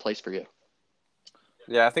 Miami's the place for you.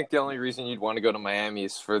 Yeah, I think the only reason you'd want to go to Miami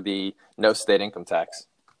is for the no state income tax.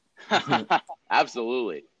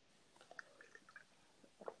 Absolutely.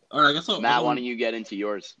 All right, I guess Matt, why don't you get into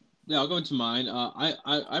yours? Yeah, I'll go into mine.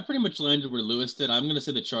 I pretty much landed where Lewis did. I'm going to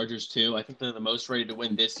say the Chargers too. I think they're the most ready to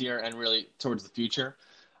win this year and really towards the future.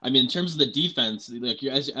 I mean, in terms of the defense, like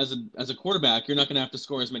as a quarterback, you're not going to have to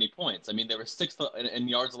score as many points. I mean, they were sixth in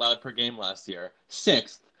yards allowed per game last year,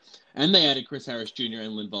 sixth, and they added Chris Harris Jr.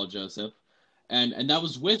 and Linval Joseph, and that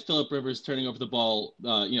was with Philip Rivers turning over the ball.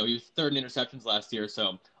 He was third in interceptions last year,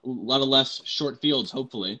 so a lot of less short fields,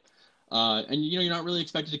 hopefully. And you're not really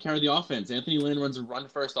expected to carry the offense. Anthony Lynn runs a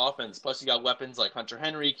run-first offense. Plus, you got weapons like Hunter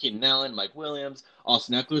Henry, Keenan Allen, Mike Williams.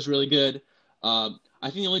 Austin Eckler's really good. I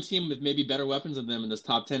think the only team with maybe better weapons than them in this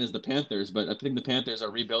top 10 is the Panthers, but I think the Panthers are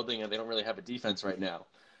rebuilding and they don't really have a defense right now.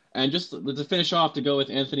 And just to finish off, to go with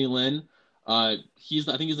Anthony Lynn, I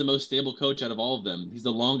think he's the most stable coach out of all of them. He has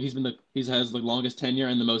the longest tenure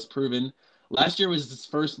and the most proven. Last year was his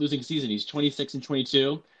first losing season. He's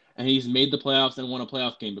 26-22, and he's made the playoffs and won a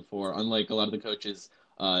playoff game before, unlike a lot of the coaches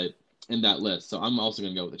in that list. So I'm also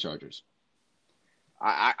going to go with the Chargers.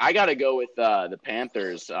 I got to go with the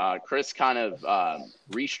Panthers. Chris kind of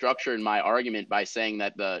restructured my argument by saying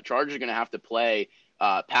that the Chargers are going to have to play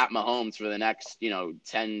Pat Mahomes for the next,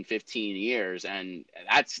 10, 15 years. And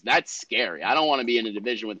that's scary. I don't want to be in a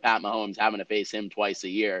division with Pat Mahomes having to face him twice a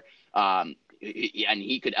year. And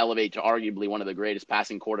he could elevate to arguably one of the greatest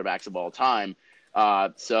passing quarterbacks of all time.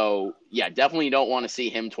 So, yeah, definitely don't want to see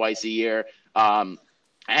him twice a year.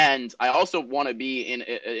 And I also want to be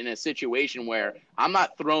in a situation where I'm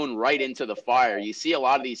not thrown right into the fire. You see a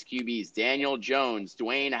lot of these QBs, Daniel Jones,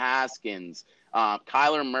 Dwayne Haskins,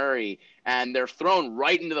 Kyler Murray, and they're thrown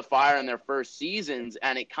right into the fire in their first seasons,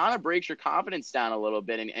 and it kind of breaks your confidence down a little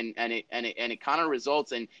bit, and it kind of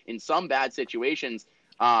results in some bad situations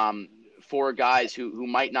for guys who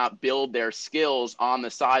might not build their skills on the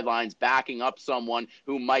sidelines, backing up someone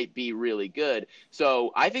who might be really good.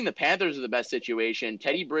 So I think the Panthers are the best situation.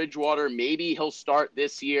 Teddy Bridgewater, maybe he'll start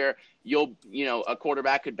this year. A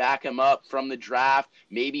quarterback could back him up from the draft,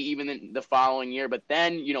 maybe even the following year. But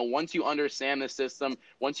then, once you understand the system,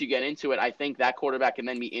 once you get into it, I think that quarterback can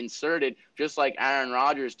then be inserted just like Aaron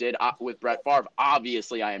Rodgers did with Brett Favre.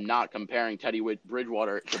 Obviously, I am not comparing Teddy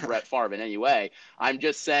Bridgewater to Brett Favre in any way. I'm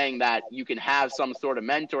just saying that you can have some sort of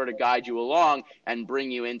mentor to guide you along and bring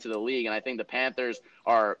you into the league. And I think the Panthers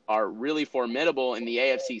are really formidable in the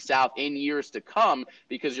AFC South in years to come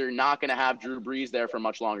because you're not going to have Drew Brees there for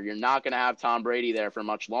much longer. You're not going to have Tom Brady there for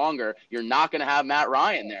much longer. You're not going to have Matt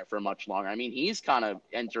Ryan there for much longer. I mean, he's kind of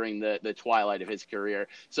entering the twilight of his career.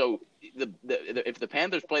 So if the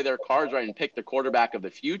Panthers play their cards right and pick the quarterback of the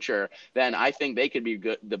future, then I think they could be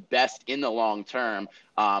the best in the long term.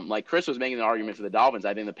 Like Chris was making an argument for the Dolphins,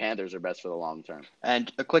 I think the Panthers are best for the long term.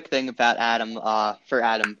 And a quick thing about Adam,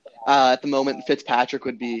 at the moment, Fitzpatrick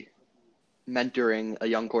would be mentoring a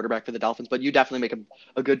young quarterback for the Dolphins, but you definitely make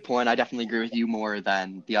a good point. I definitely agree with you more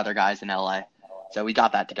than the other guys in LA. So we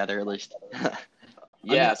got that together at least.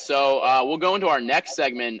 Yeah, so we'll go into our next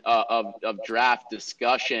segment of draft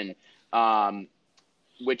discussion,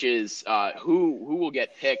 which is who will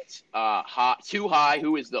get picked too high,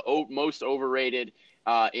 who is the most overrated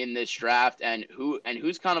in this draft, and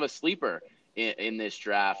who's kind of a sleeper in this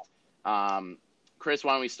draft. Chris,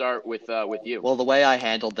 why don't we start with you? Well, the way I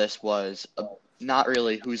handled this was not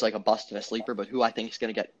really who's like a bust and a sleeper, but who I think is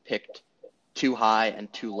going to get picked too high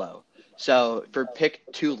and too low. So for pick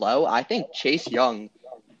too low, I think Chase Young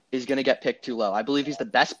is going to get picked too low. I believe he's the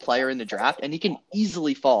best player in the draft, and he can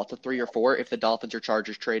easily fall to 3 or 4 if the Dolphins or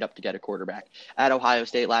Chargers trade up to get a quarterback. At Ohio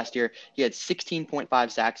State last year, he had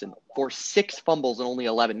 16.5 sacks and 6 fumbles in only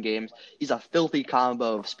 11 games. He's a filthy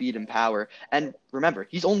combo of speed and power. And remember,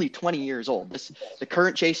 he's only 20 years old. The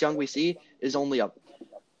current Chase Young we see is only a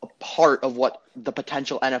part of what the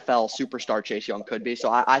potential NFL superstar Chase Young could be.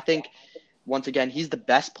 So I think – once again, he's the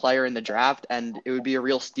best player in the draft, and it would be a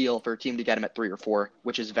real steal for a team to get him at 3 or 4,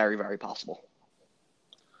 which is very, very possible.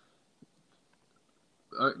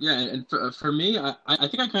 And for me, I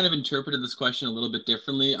think I kind of interpreted this question a little bit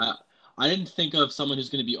differently. I didn't think of someone who's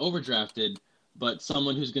going to be overdrafted, but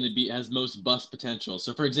someone who's going to has most bust potential.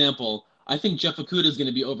 So, for example, I think Jeff Okudah is going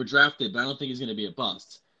to be overdrafted, but I don't think he's going to be a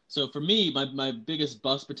bust. So for me, my biggest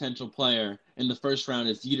bust potential player in the first round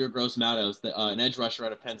is Yetur Gross-Matos, an edge rusher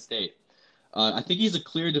out of Penn State. I think he's a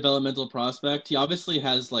clear developmental prospect. He obviously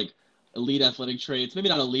has elite athletic traits, maybe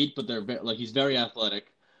not elite, but he's very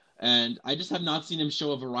athletic. And I just have not seen him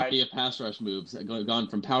show a variety of pass rush moves, gone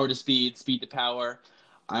from power to speed, speed to power.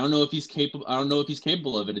 I don't know if he's capable. I don't know if he's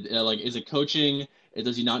capable of it. Is it coaching?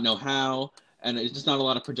 Does he not know how? And it's just not a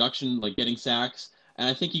lot of production, getting sacks. And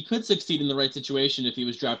I think he could succeed in the right situation if he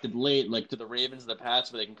was drafted late, to the Ravens, the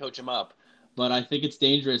Pats, where they can coach him up. But I think it's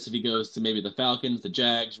dangerous if he goes to maybe the Falcons, the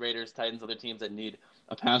Jags, Raiders, Titans, other teams that need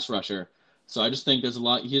a pass rusher. So I just think he has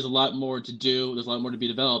a lot more to do. There's a lot more to be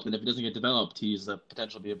developed, and if he doesn't get developed, he's the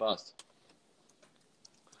potential to be a bust.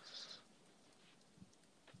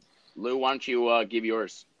 Lou, why don't you give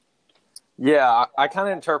yours? Yeah, I kind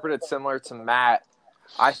of interpret it similar to Matt.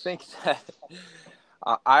 I think that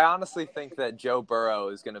I honestly think that Joe Burrow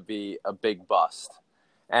is going to be a big bust.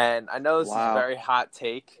 And I know this is a very hot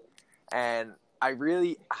take, and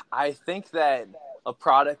I think that a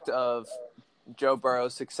product of Joe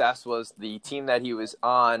Burrow's success was the team that he was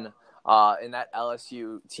on, and that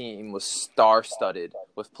LSU team was star-studded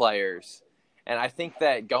with players. And I think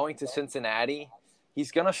that going to Cincinnati,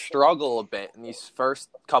 he's going to struggle a bit in these first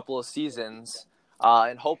couple of seasons,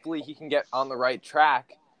 and hopefully he can get on the right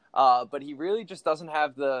track. But he really just doesn't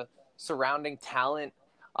have the surrounding talent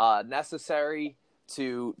necessary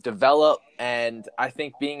to develop. And I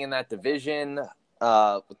think being in that division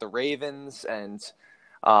with the Ravens and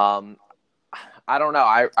I don't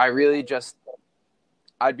know. I really just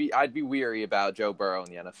I'd be weary about Joe Burrow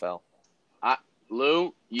in the NFL.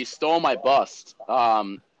 Lou, you stole my bust.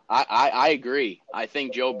 I agree. I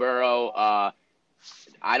think Joe Burrow.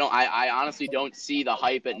 I honestly don't see the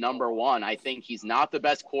hype at number one. I think he's not the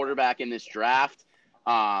best quarterback in this draft.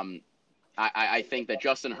 I think that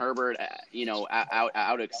Justin Herbert,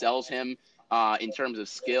 out excels him in terms of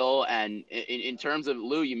skill, and in terms of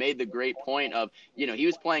Lou, you made the great point of, he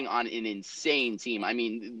was playing on an insane team. I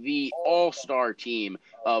mean, the all-star team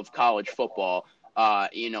of college football.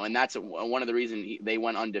 And that's one of the reasons they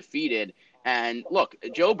went undefeated. And look,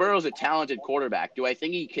 Joe Burrow's a talented quarterback. Do I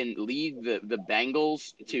think he can lead the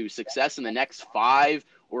Bengals to success in the next 5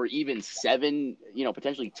 or even 7,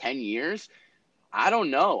 potentially 10 years? I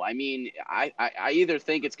don't know. I mean, I either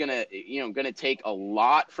think it's gonna take a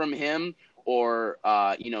lot from him, or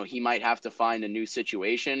he might have to find a new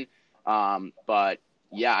situation. But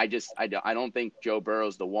yeah, I don't think Joe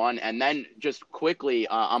Burrow's the one. And then just quickly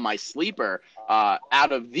on my sleeper,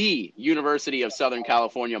 out of the University of Southern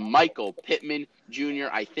California, Michael Pittman Jr.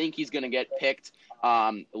 I think he's going to get picked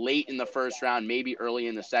late in the first round, maybe early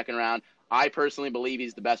in the second round. I personally believe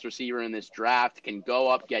he's the best receiver in this draft, can go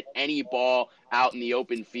up, get any ball out in the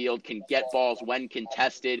open field, can get balls when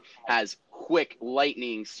contested, has quick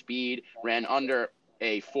lightning speed, ran under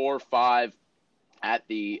a 4.5 at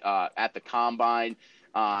the combine.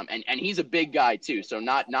 And he's a big guy too. So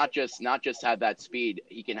not just have that speed,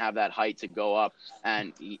 he can have that height to go up,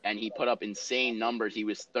 and he put up insane numbers. He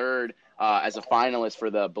was third as a finalist for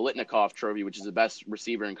the Biletnikoff Trophy, which is the best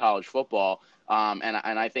receiver in college football. And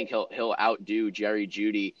I think he'll outdo Jerry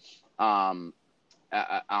Jeudy on the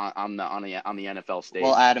NFL stage.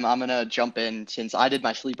 Well, Adam, I'm gonna jump in since I did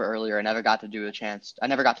my sleeper earlier. I never got the chance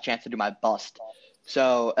to do my bust.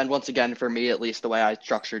 So, and once again, for me, at least the way I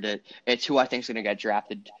structured it, it's who I think is going to get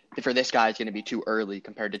drafted. For this guy, it's going to be too early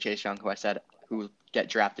compared to Chase Young, who I said who get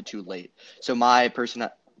drafted too late. So my person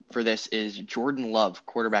for this is Jordan Love,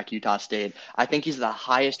 quarterback, Utah State. I think he's the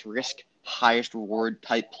highest risk, highest reward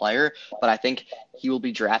type player, but I think he will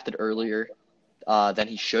be drafted earlier than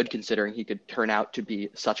he should, considering he could turn out to be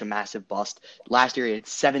such a massive bust. Last year, he had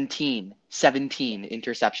 17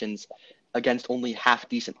 interceptions against only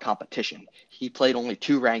half-decent competition. He played only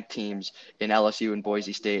 2 ranked teams in LSU and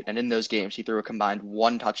Boise State, and in those games, he threw a combined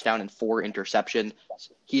 1 touchdown and 4 interceptions.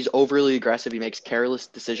 He's overly aggressive. He makes careless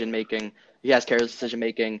decision-making.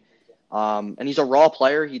 And he's a raw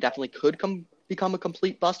player. He definitely could become a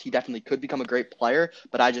complete bust. He definitely could become a great player,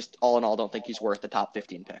 but I just, all in all, don't think he's worth the top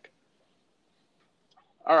 15 pick.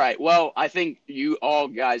 All right. Well, I think you all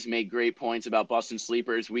guys made great points about bust and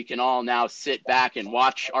sleepers. We can all now sit back and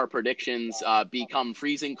watch our predictions become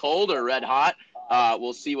freezing cold or red hot.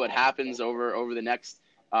 We'll see what happens over the next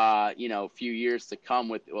few years to come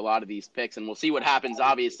with a lot of these picks, and we'll see what happens.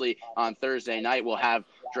 Obviously, on Thursday night, we'll have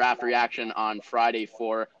draft reaction on Friday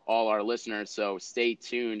for all our listeners. So stay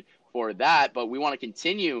tuned for that. But we want to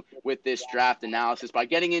continue with this draft analysis by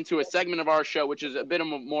getting into a segment of our show, which is a bit of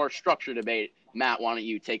a more structured debate. Matt, why don't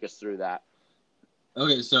you take us through that?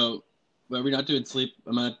 Okay, so are we not doing sleep?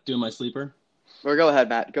 I'm not doing my sleeper. Or go ahead,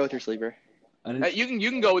 Matt. Go with your sleeper. You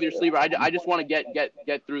can go with your sleeper. I just want to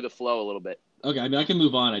get through the flow a little bit. Okay, I mean I can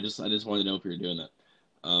move on. I just wanted to know if you were doing that.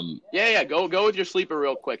 Yeah. Go with your sleeper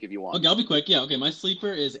real quick if you want. Okay, I'll be quick. Yeah. Okay, my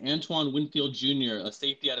sleeper is Antoine Winfield Jr., a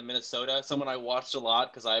safety out of Minnesota. Someone I watched a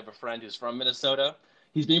lot because I have a friend who's from Minnesota.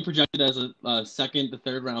 He's being projected as a second to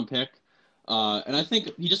third round pick. And I think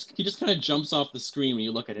he just kind of jumps off the screen when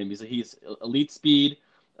you look at him. He's elite speed,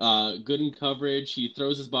 good in coverage. He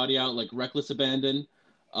throws his body out like reckless abandon.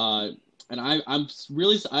 And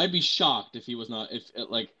I'd be shocked if he was not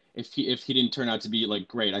if he didn't turn out to be like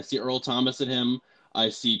great. I see Earl Thomas in him. I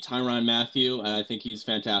see Tyrann Mathieu, and I think he's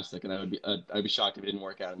fantastic. And I'd be shocked if it didn't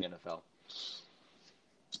work out in the NFL.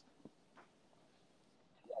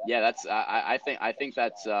 Yeah, I think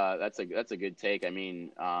that's a good take. I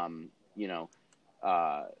mean, I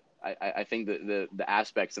think the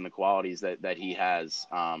aspects and the qualities that he has,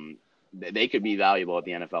 they could be valuable at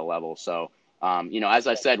the NFL level. So, as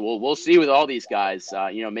I said, we'll see with all these guys.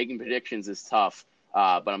 Making predictions is tough,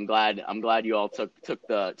 but I'm glad you all took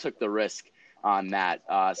the risk on that.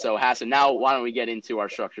 So Hassan, now why don't we get into our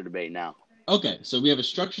structure debate now? Okay, so we have a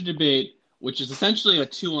structured debate, which is essentially a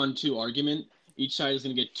 2-on-2 argument. Each side is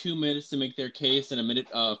going to get 2 minutes to make their case and a minute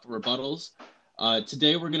for rebuttals.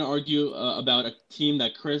 Today we're going to argue about a team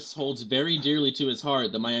that Chris holds very dearly to his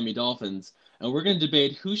heart, the Miami Dolphins, and we're going to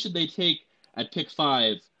debate who should they take at pick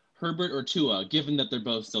 5, Herbert or Tua, given that they're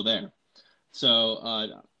both still there. So I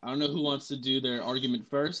don't know who wants to do their argument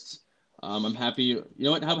first. I'm happy. You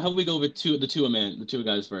know what? How about we go with the Tua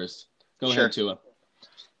guys first? Go ahead, Tua.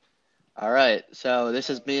 All right. So this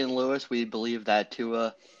is me and Lewis. We believe that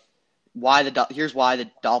Tua. Here's why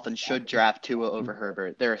the Dolphins should draft Tua over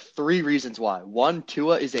Herbert. There are 3 reasons why. 1,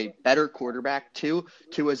 Tua is a better quarterback. 2,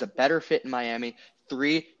 Tua is a better fit in Miami.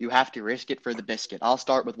 3, you have to risk it for the biscuit. I'll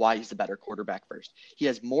start with why he's a better quarterback first. He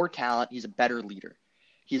has more talent. He's a better leader.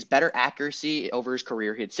 He has better accuracy over his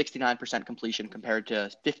career. He had 69% completion compared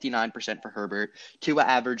to 59% for Herbert. Tua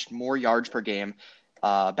averaged more yards per game,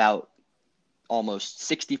 about almost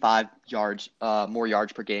 65 yards, more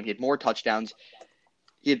yards per game. He had more touchdowns.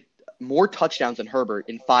 He had more touchdowns than Herbert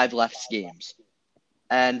in 5 less games.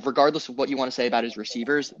 And regardless of what you want to say about his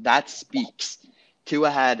receivers, that speaks.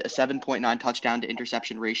 Tua had a 7.9 touchdown to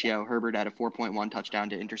interception ratio. Herbert had a 4.1 touchdown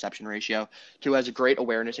to interception ratio. Tua has a great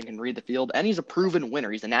awareness and can read the field, and he's a proven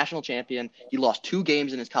winner. He's a national champion. He lost 2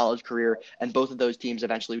 games in his college career, and both of those teams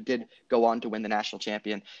eventually did go on to win the national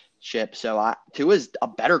championship. So Tua is a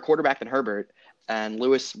better quarterback than Herbert, and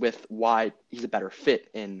Lewis with why he's a better fit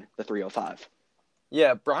in the 305.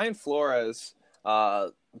 Yeah, Brian Flores,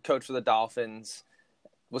 coach of the Dolphins,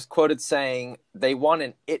 was quoted saying they want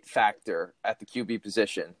an it factor at the QB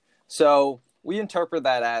position. So we interpret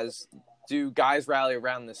that as, do guys rally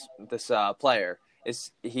around this player?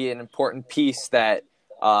 Is he an important piece that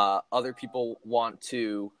other people want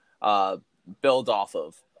to build off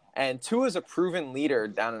of? And Tua is a proven leader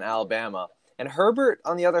down in Alabama. And Herbert,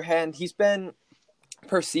 on the other hand, he's been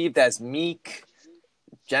perceived as meek,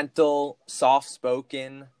 gentle,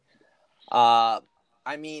 soft-spoken.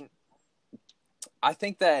 I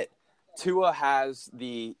think that Tua has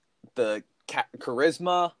the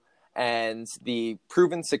charisma and the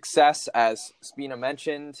proven success, as Spina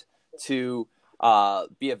mentioned, to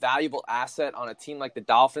be a valuable asset on a team like the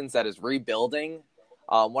Dolphins that is rebuilding.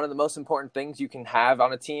 One of the most important things you can have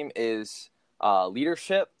on a team is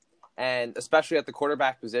leadership, and especially at the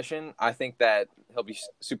quarterback position, I think that he'll be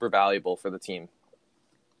super valuable for the team.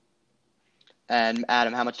 And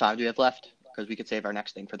Adam, how much time do we have left? Because we could save our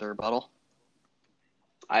next thing for the rebuttal.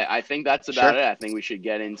 I think that's about it. I think we should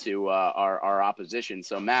get into our opposition.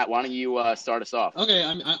 So, Matt, why don't you start us off? Okay,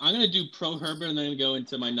 I'm going to do pro Herbert and then I'm going to go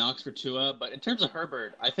into my knocks for Tua. But in terms of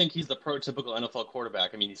Herbert, I think he's the prototypical NFL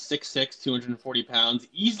quarterback. I mean, he's 6'6", 240 pounds,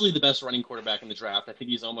 easily the best running quarterback in the draft. I think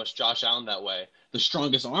he's almost Josh Allen that way. The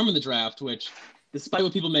strongest arm in the draft, which, despite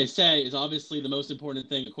what people may say, is obviously the most important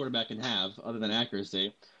thing a quarterback can have, other than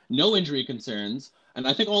accuracy. No injury concerns. And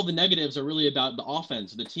I think all the negatives are really about the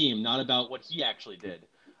offense of the team, not about what he actually did.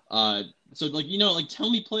 Tell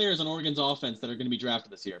me players on Oregon's offense that are going to be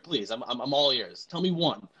drafted this year, please. I'm all ears. Tell me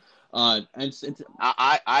one. I've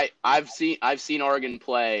seen Oregon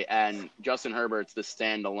play, and Justin Herbert's the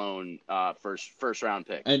standalone first round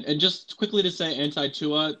pick. And just quickly to say,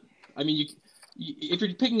 anti-Tua, I mean, if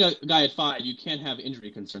you're picking a guy at 5, you can't have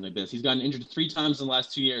injury concern like this. He's gotten injured 3 times in the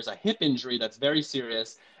last 2 years, a hip injury that's very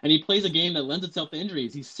serious, and he plays a game that lends itself to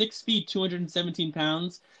injuries. He's 6 feet, 217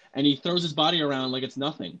 pounds, and he throws his body around like it's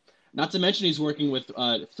nothing. Not to mention he's working with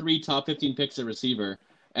 3 top 15 picks at receiver,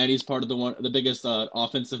 and he's part of the biggest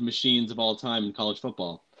offensive machines of all time in college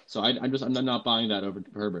football. So I'm not buying that over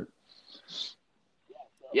Herbert.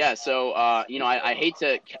 Yeah, so, I hate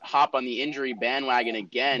to hop on the injury bandwagon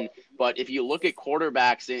again, but if you look at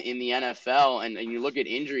quarterbacks in the NFL and you look at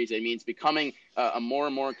injuries, I mean, it's becoming a more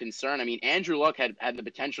and more concern. I mean, Andrew Luck had the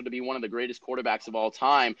potential to be one of the greatest quarterbacks of all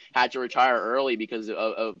time, had to retire early because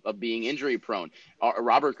of being injury prone.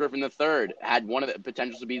 Robert Griffin III had one of the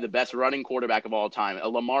potentials to be the best running quarterback of all time, a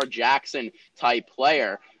Lamar Jackson type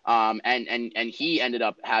player. and he ended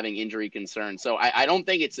up having injury concerns. So I don't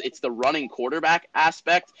think it's the running quarterback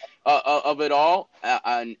aspect of it all,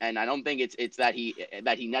 and I don't think it's that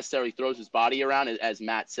he necessarily throws his body around, as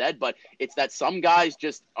Matt said, but it's that some guys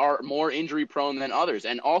just are more injury prone than others.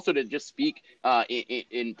 And also to just speak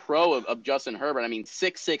in pro of Justin Herbert, I mean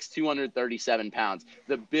 6'6", 237 pounds,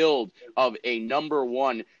 the build of a number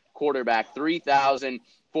one quarterback,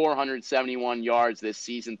 3,471 yards this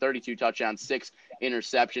season, 32 touchdowns, 6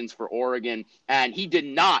 interceptions for Oregon, and he did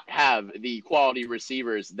not have the quality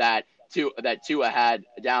receivers that Tua had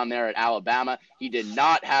down there at Alabama. He did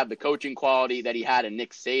not have the coaching quality that he had in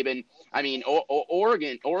Nick Saban. I mean,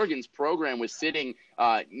 Oregon's program was sitting,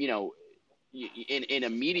 in a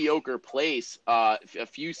mediocre place a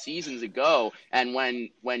few seasons ago, and when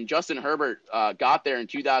Justin Herbert got there in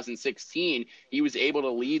 2016, he was able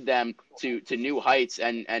to lead them to new heights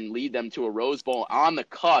and lead them to a Rose Bowl on the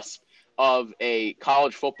cusp of a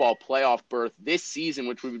college football playoff berth this season,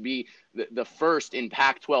 which would be the first in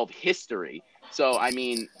Pac-12 history. So, I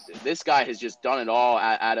mean, this guy has just done it all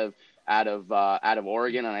out of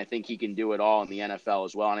Oregon, and I think he can do it all in the NFL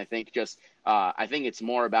as well. And I think I think it's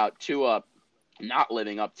more about Tua not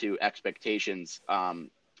living up to expectations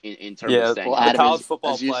in terms of staying. Well, the college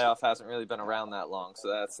football playoff hasn't really been around that long,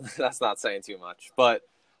 so that's not saying too much. But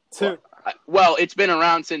well, it's been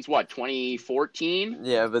around since what, 2014?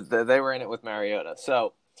 Yeah, but they were in it with Mariota.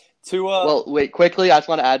 So well, wait, quickly, I just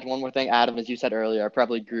want to add one more thing. Adam, as you said earlier, I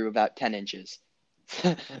probably grew about 10 inches.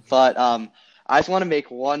 But I just want to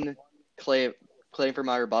make one claim for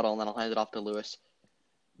my rebuttal, and then I'll hand it off to Lewis.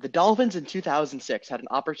 The Dolphins in 2006 had an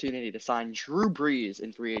opportunity to sign Drew Brees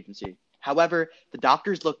in free agency. However, the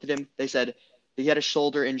doctors looked at him. They said he had a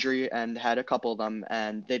shoulder injury and had a couple of them,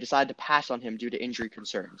 and they decided to pass on him due to injury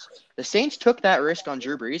concerns. The Saints took that risk on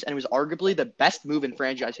Drew Brees, and it was arguably the best move in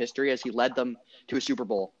franchise history as he led them to a Super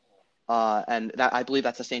Bowl. And I believe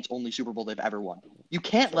that's the Saints' only Super Bowl they've ever won. You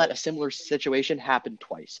can't let a similar situation happen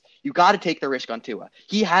twice. You got to take the risk on Tua.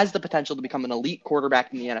 He has the potential to become an elite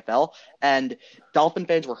quarterback in the NFL, and Dolphin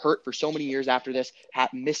fans were hurt for so many years after this,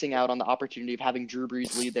 missing out on the opportunity of having Drew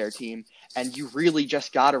Brees lead their team, and you really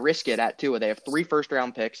just got to risk it at Tua. They have 3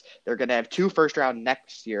 first-round picks. They're going to have 2 first-round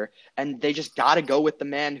next year, and they just got to go with the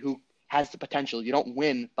man who has the potential. You don't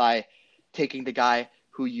win by taking the guy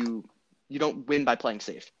who you don't win by playing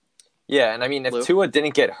safe. Yeah, and I mean, if Tua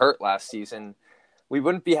didn't get hurt last season, we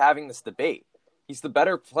wouldn't be having this debate. He's the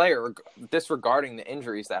better player, disregarding the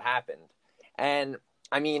injuries that happened. And,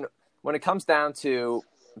 I mean, when it comes down to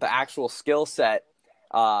the actual skill set,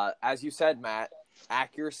 as you said, Matt,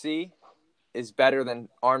 accuracy is better than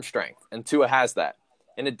arm strength, and Tua has that.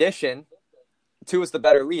 In addition, Tua's the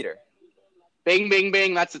better leader. Bing, bing,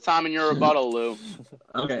 bing. That's the time in your rebuttal, Lou.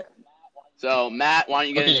 Okay. So, Matt, why don't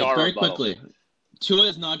you get into our rebuttal? Very quickly. Tua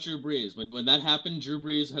is not Drew Brees. When that happened, Drew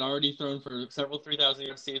Brees had already thrown for several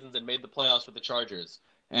 3,000-yard seasons and made the playoffs with the Chargers,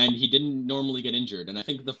 and he didn't normally get injured. And I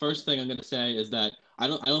think the first thing I'm going to say is that I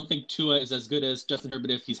don't think Tua is as good as Justin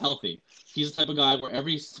Herbert if he's healthy. He's the type of guy where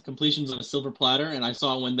every completion's on a silver platter, and I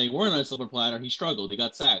saw when they weren't on a silver platter, he struggled. He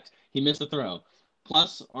got sacked. He missed a throw.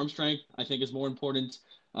 Plus, arm strength, I think, is more important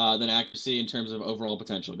than accuracy in terms of overall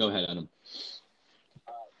potential. Go ahead, Adam.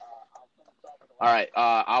 All right,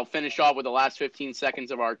 I'll finish off with the last 15 seconds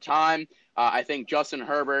of our time. I think Justin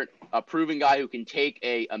Herbert, a proven guy who can take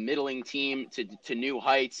a middling team to new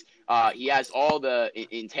heights. He has all the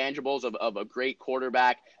intangibles of a great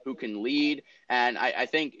quarterback who can lead. And I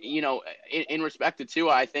think, in respect to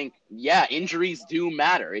Tua, I think, injuries do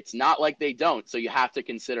matter. It's not like they don't. So you have to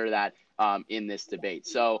consider that in this debate.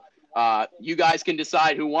 So you guys can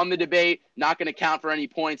decide who won the debate. Not going to count for any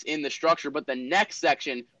points in the structure, but the next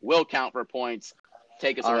section will count for points.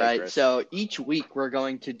 Take us away, All right, Chris. so each week we're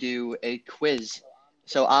going to do a quiz.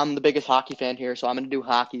 So I'm the biggest hockey fan here, so I'm going to do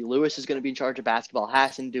hockey. Lewis is going to be in charge of basketball,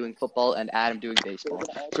 Hassan doing football, and Adam doing baseball.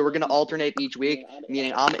 So we're going to alternate each week,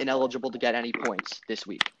 meaning I'm ineligible to get any points this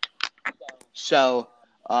week. So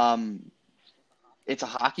it's a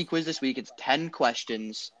hockey quiz this week. It's 10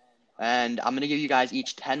 questions. And I'm going to give you guys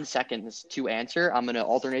each 10 seconds to answer. I'm going to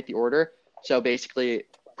alternate the order. So basically,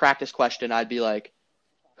 practice question, I'd be like,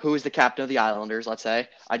 who is the captain of the Islanders, let's say.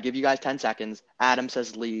 I'd give you guys 10 seconds. Adam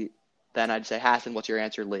says Lee. Then I'd say, Hassan, what's your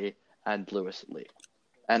answer, Lee? And Lewis, Lee.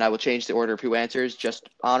 And I will change the order of who answers, just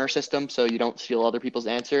honor system, so you don't steal other people's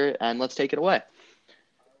answer. And let's take it away.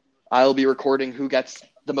 I will be recording who gets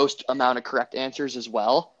the most amount of correct answers as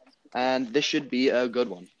well. And this should be a good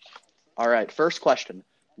one. All right, first question.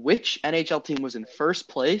 Which NHL team was in first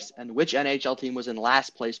place and which NHL team was in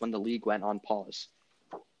last place when the league went on pause?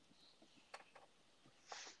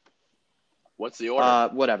 What's the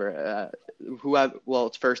order? Whatever. Well,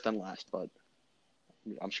 it's first and last, but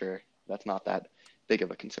I'm sure that's not that big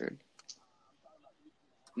of a concern.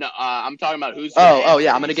 No, I'm talking about who's. Oh,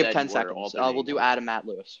 yeah. I'm going to give said 10 we're seconds. We'll do alternating. Adam, Matt,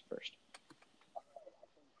 Lewis first.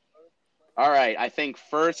 All right. I think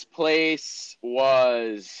first place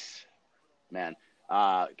was,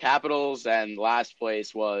 Capitals, and last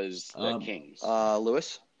place was the Kings.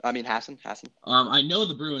 Hassan. I know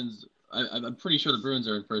the Bruins. I'm pretty sure the Bruins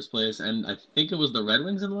are in first place, and I think it was the Red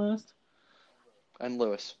Wings in last. And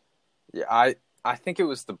Lewis. Yeah, I think it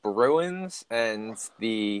was the Bruins and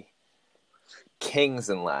the Kings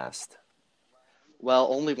in last.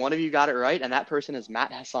 Well, only one of you got it right, and that person is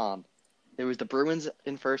Matt Hassan. It was the Bruins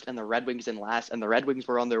in first and the Red Wings in last, and the Red Wings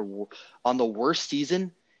were on the worst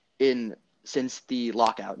season since the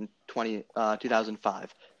lockout in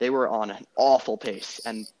 2005. They were on an awful pace,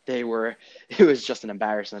 and it was just an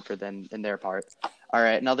embarrassment for them in their part. All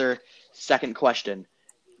right, another second question.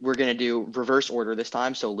 We're going to do reverse order this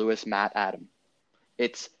time, so Lewis, Matt, Adam.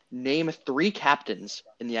 It's name 3 captains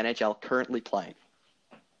in the NHL currently playing.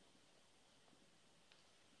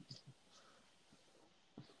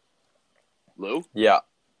 Lou? Yeah.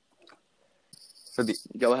 For the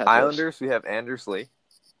Go ahead, Islanders, we have Anders Lee.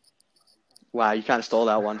 Wow, you kind of stole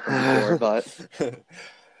that one from before, but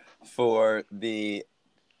for the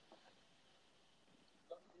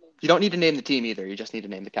you don't need to name the team either. You just need to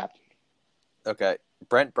name the captain. Okay,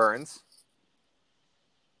 Brent Burns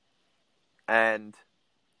and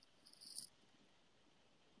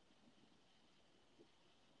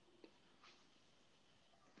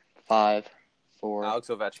 5, 4, Alex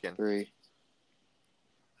Ovechkin. 3.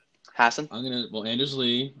 Hassan? Anders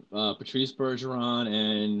Lee, Patrice Bergeron,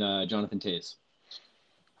 and Jonathan Toews.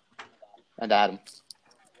 And Adam.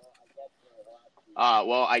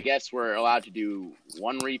 Well, I guess we're allowed to do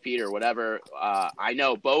one repeat or whatever. I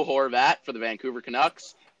know Bo Horvat for the Vancouver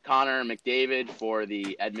Canucks, Connor McDavid for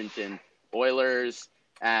the Edmonton Oilers,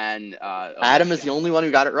 and Adam is the only one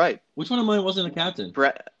who got it right. Which one of mine wasn't a captain?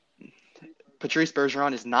 Patrice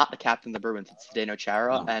Bergeron is not the captain of the Bruins. It's Zdeno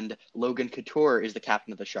Chara, and Logan Couture is the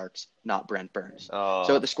captain of the Sharks, not Brent Burns.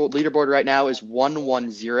 So the score leaderboard right now is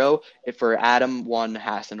 1-1-0. If for Adam 1,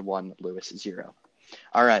 Hassan 1, Lewis 0.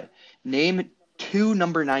 All right. Name 2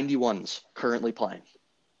 number 91s currently playing.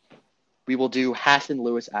 We will do Hassan,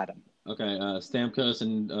 Lewis, Adam. Okay, Stamkos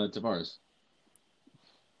and Tavares.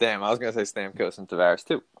 Damn, I was going to say Stamkos and Tavares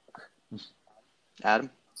too.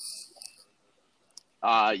 Adam?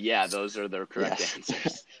 Yeah, those are the correct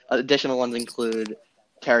answers. Additional ones include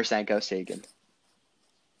Tarasenko, Sagan.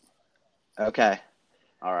 Okay.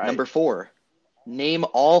 All right. Number 4. Name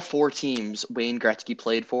all 4 teams Wayne Gretzky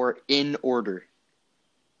played for in order.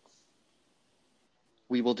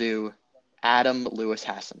 We will do Adam, Lewis,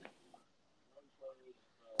 Hassan.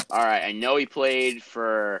 All right. I know he played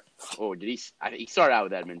for. He started out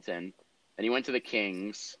with Edmonton, then he went to the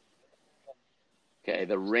Kings. Okay,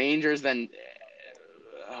 the Rangers. Then,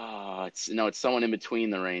 it's someone in between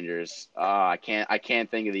the Rangers. I can't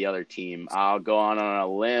think of the other team. I'll go on a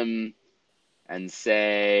limb and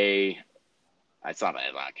say it's not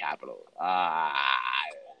Capital.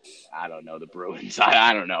 I don't know the Bruins.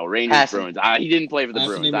 I don't know Rangers. Hassan. Bruins. He didn't play for the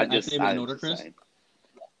Bruins. I just name it in order, Chris.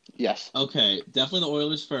 Yes. Okay, definitely the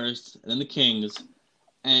Oilers first, and then the Kings.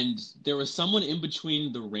 And there was someone in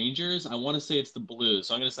between the Rangers. I want to say it's the Blues.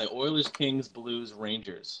 So I'm going to say Oilers, Kings, Blues,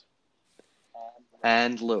 Rangers.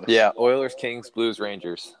 And Lewis. Yeah, Oilers, Kings, Blues,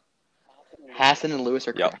 Rangers. Hassan and Lewis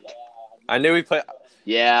are correct. I knew he played.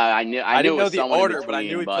 Yeah, I knew. I didn't know the order, between, but I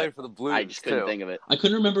knew he played for the Blues. I just couldn't think of it. I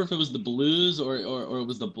couldn't remember if it was the Blues or it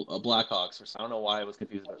was the Blackhawks. I don't know why I was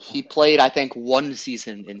confused about that. He played, I think, 1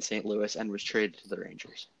 season in St. Louis and was traded to the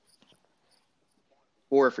Rangers.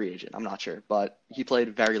 Or a free agent, I'm not sure. But he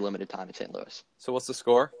played very limited time in St. Louis. So what's the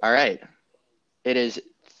score? All right. It is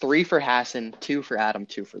 3 for Hassan, 2 for Adam,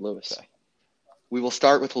 2 for Lewis. Okay. We will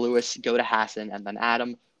start with Lewis, go to Hassan, and then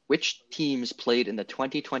Adam. Which teams played in the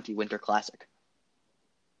 2020 Winter Classic?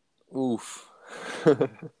 Oof. It's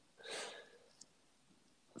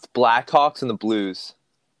Blackhawks and the Blues.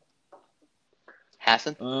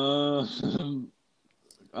 Hassan? The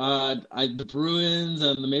Bruins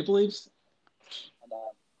and the Maple Leafs.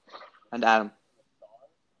 And Adam?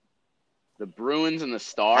 The Bruins and the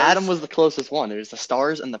Stars. Adam was the closest one. There's the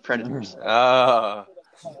Stars and the Predators. Oh,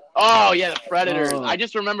 yeah, the Predators. I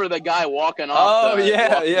just remember the guy walking off. Oh,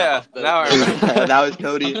 yeah. Now I remember. That was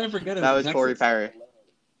Cody. How could I forget it? That was Corey Perry.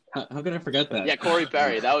 How could I forget that? Yeah, Corey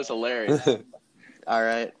Perry. That was hilarious. All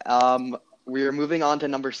right. We're moving on to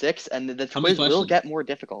number 6, and the quiz will questions? get more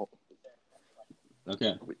difficult.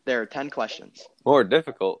 Okay. There are 10 questions. More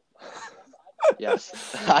difficult.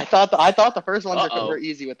 Yes. I thought the first ones Uh-oh. were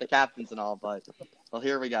easy with the captains and all, but well,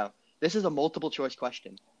 here we go. This is a multiple choice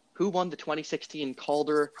question. Who won the 2016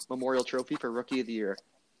 Calder Memorial Trophy for Rookie of the Year?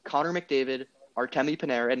 Connor McDavid, Artemi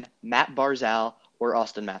Panarin, Matt Barzal, or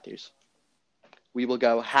Austin Matthews? We will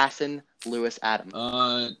go Hassan, Lewis, Adam.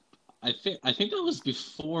 I think that was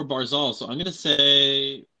before Barzal, so I'm gonna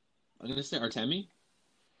say Artemi.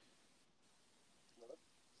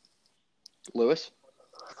 Lewis?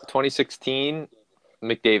 2016,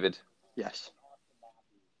 McDavid. Yes.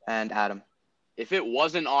 And Adam. If it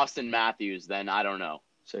wasn't Austin Matthews, then I don't know.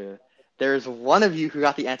 So there's one of you who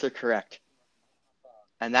got the answer correct.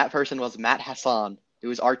 And that person was Matt Hassan. It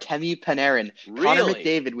was Artemi Panarin. Really? Connor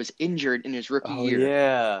McDavid was injured in his rookie year.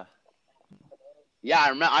 Yeah. Yeah, I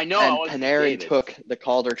remember. I know. And it was Panarin McDavid. took the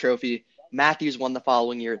Calder Trophy. Matthews won the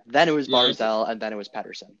following year. Then it was Yeah, Barzal, and then it was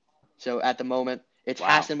Pettersson. So at the moment, it's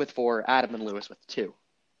Wow. Hassan with 4, Adam and Lewis with 2.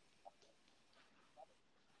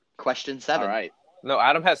 Question 7. All right. No,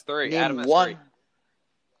 Adam has 3. Name Adam has one. 3.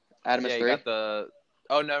 Adam has Yeah, 3. you got the.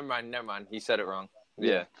 Oh, never mind. He said it wrong.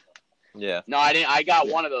 Yeah. No, I didn't. I got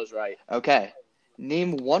one of those right. Okay.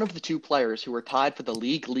 Name one of the 2 players who were tied for the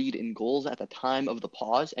league lead in goals at the time of the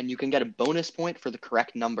pause, and you can get a bonus point for the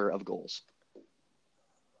correct number of goals.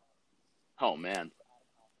 Oh man.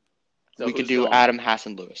 So We could who's do going? Adam,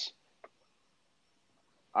 Hassan, Lewis.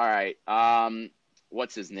 All right.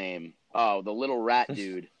 What's his name? Oh, the little rat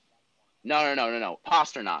dude. No.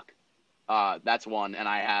 Pasternak. That's one, and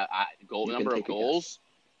I have You can number of take a goals.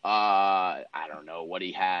 I don't know what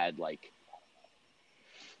he had, like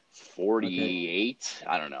 48. Okay.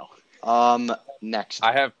 I don't know. Next.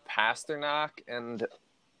 I have Pasternak, and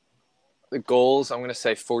the goals, I'm going to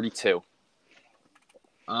say 42.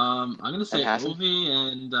 I'm gonna say Hassan? Ovi,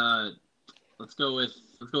 and let's go with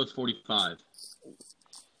 45.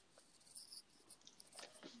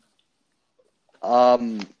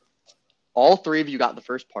 All 3 of you got the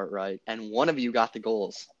first part right, and one of you got the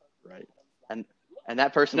goals right. And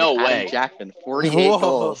that person No was way. Adam Jackman, 48 Whoa.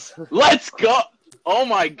 goals. Let's go! Oh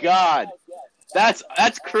my God, that's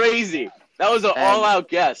crazy. That was an all-out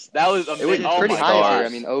guess. That was It was oh pretty my high gosh. here. I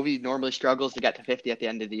mean, Ovi normally struggles to get to 50 at the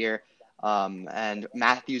end of the year, and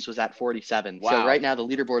Matthews was at 47. Wow. So right now the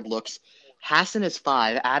leaderboard looks: Hassan is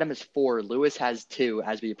 5, Adam is 4, Lewis has 2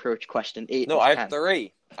 as we approach question 8. No, with I 10. have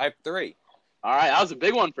 3. All right, that was a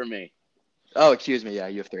big one for me. Oh, excuse me. Yeah,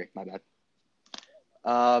 you have 3. My bad.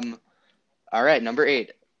 All right, number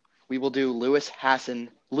 8. We will do Lewis, Adam,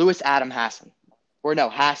 Hassan. Or no,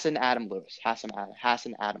 Hassan, Adam, Lewis. Hassan,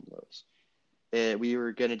 Adam, Lewis. We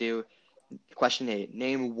were going to do question 8.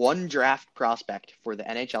 Name one draft prospect for the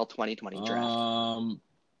NHL 2020 draft.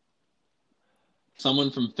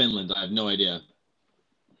 Someone from Finland. I have no idea.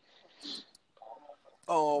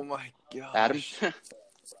 Oh, my God. Adam?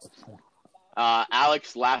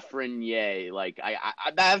 Alex Lafreniere. Like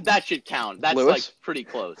that should count. That's Lewis? like pretty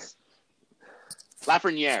close.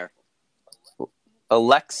 Lafreniere.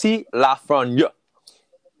 Alexi Lafreniere.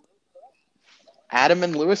 Adam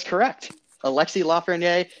and Lewis correct. Alexi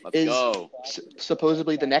Lafreniere Let's is go.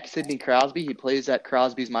 supposedly the next Sidney Crosby. He plays at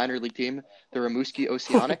Crosby's minor league team, the Rimouski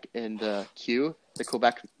Oceanic in the Q, the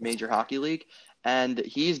Quebec Major Hockey League, and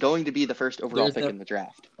he's going to be the first overall pick in the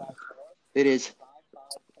draft. It is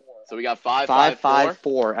So we got 5,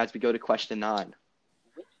 5-5-4 as we go to question 9.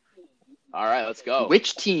 All right, let's go.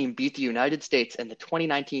 Which team beat the United States in the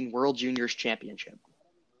 2019 World Juniors Championship?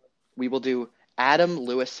 We will do Adam,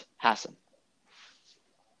 Lewis, Hassan.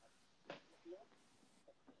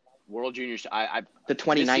 World Juniors. The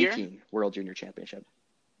 2019 World Junior Championship.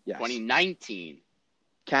 Yes. 2019.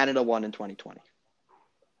 Canada won in 2020.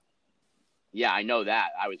 Yeah, I know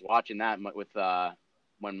that. I was watching that with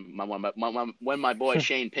when my boy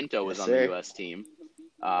Shane Pinto was Yes, on the sir. U.S. team.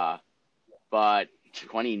 But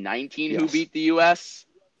 2019, who Yes. beat the U.S.?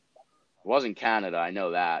 It wasn't Canada. I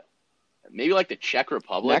know that. Maybe like the Czech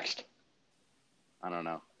Republic. Next. I don't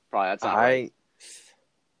know. Probably that's not right.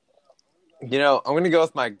 I'm going to go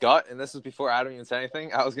with my gut, and this is before Adam even said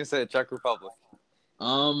anything. I was going to say the Czech Republic.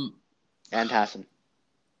 And Hassan.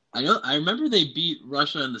 I remember they beat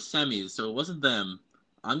Russia in the semis, so it wasn't them.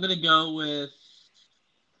 I'm gonna go with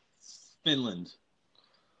Finland.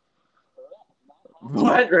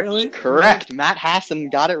 What, really? Correct. Matt Hassan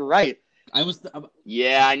got it right.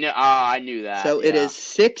 Yeah, I know. I knew that. So it yeah. is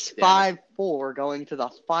 6-5-4 going to the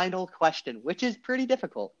final question, which is pretty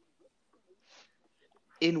difficult.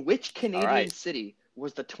 In which Canadian city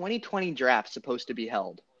was the 2020 draft supposed to be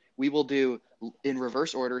held? We will do in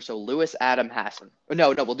reverse order. So Lewis, Adam, Hassan.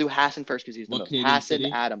 No, we'll do Hassan first because he's the most. Hassan,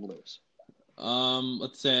 city? Adam, Lewis.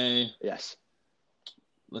 Let's say Yes.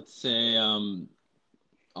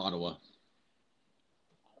 Ottawa.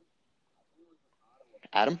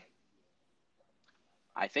 Adam?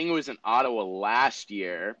 I think it was in Ottawa last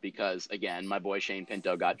year because, again, my boy Shane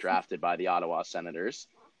Pinto got drafted by the Ottawa Senators.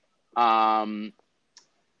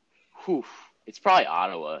 It's probably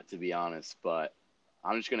Ottawa, to be honest, but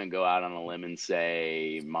I'm just going to go out on a limb and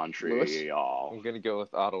say Montreal. I'm going to go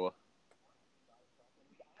with Ottawa.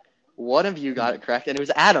 One of you got it correct, and it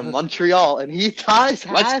was Adam, Montreal, and he ties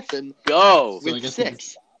Hassan Go. with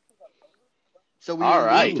 6. So we All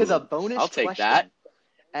right. move to the bonus I'll take question. that.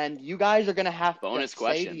 And you guys are going to have to say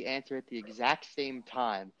question. the answer at the exact same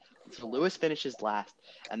time. So Lewis finishes last.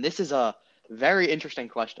 And this is a very interesting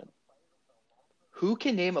question. Who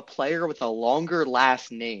can name a player with a longer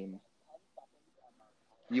last name?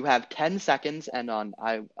 You have 10 seconds, and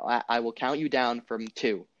I will count you down from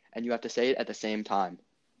 2. And you have to say it at the same time.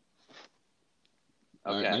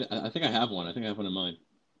 Okay. Right, I think I have one. I think I have one in mind.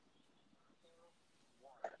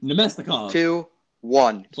 Nemestikov. 2,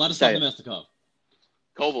 1. Vladislav Nemestikov.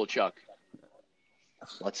 Kovalchuk.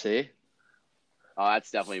 Let's see. Oh,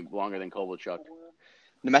 that's definitely longer than Kovalchuk.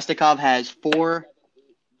 Nemestikov has 4,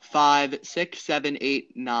 5, 6, 7,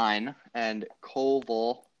 8, 9, and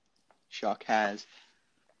Kovalchuk has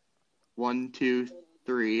 1, 2,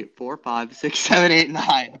 3, 4, 5, 6, 7, 8,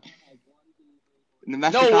 9.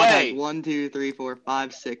 Nemestikov has 1, 2, 3, 4,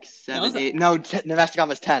 5, 6, 7, 8. No, Nemestikov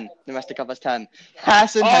has 10. Nemestikov has 10.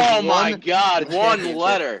 Hassan has my God, one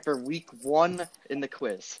letter for week 1 in the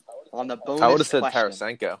quiz on the bonus. I would have said question.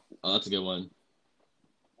 Tarasenko. Oh, that's a good one.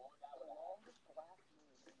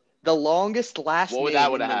 The longest last name in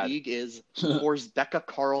the league is Horsbecka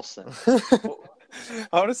Carlson.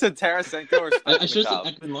 I would have said Tarasenko or I should have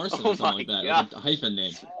said Ekman Larson or something like that. Like a hyphen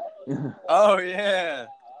name. Oh, yeah.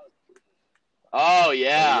 Oh,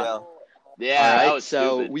 yeah. Yeah, all right, that was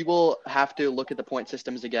so stupid. We will have to look at the point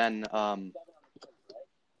systems again.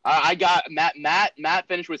 I got Matt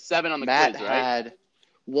finished with 7 on the quiz, right? Matt had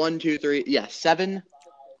 1, 2, 3. Yeah, 7.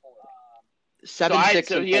 7, so 6,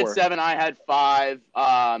 so and he 4. had 7. I had 5.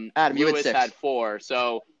 Adam, you Lewis had 6. had 4.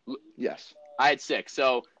 So yes, I had 6.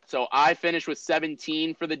 So I finished with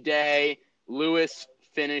 17 for the day. Lewis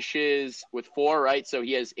finishes with 4, right? So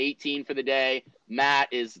he has 18 for the day. Matt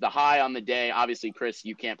is the high on the day. Obviously, Chris,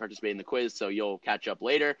 you can't participate in the quiz, so you'll catch up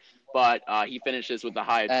later. But he finishes with the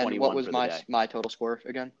high of 21 and what was for the day. my total score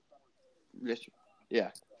again? Yeah.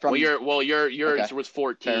 Yours was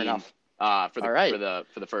 14. Fair enough.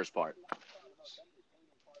 For the first part.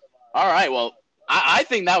 All right. Well, I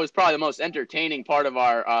think that was probably the most entertaining part of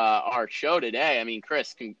our show today. I mean,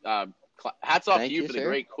 Chris, hats off to you for the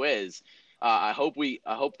great quiz. I hope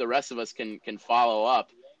the rest of us can follow up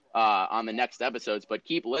on the next episodes, but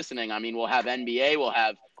keep listening. I mean, we'll have NBA, we'll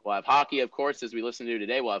have hockey, of course, as we listen to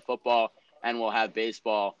today. We'll have football, and we'll have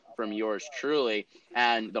baseball from yours truly.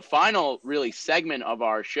 And the final really segment of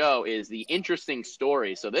our show is the interesting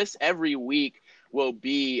story. So this every week will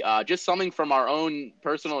be just something from our own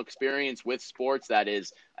personal experience with sports that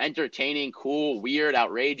is entertaining, cool, weird,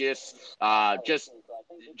 outrageous, just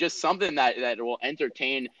something that will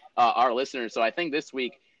entertain our listeners. So I think this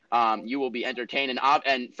week you will be entertained.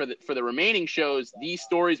 And for the remaining shows, these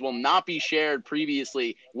stories will not be shared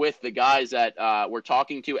previously with the guys that we're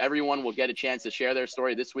talking to. Everyone will get a chance to share their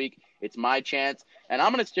story this week. It's my chance. And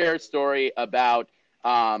I'm going to share a story about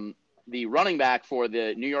the running back for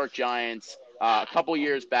the New York Giants a couple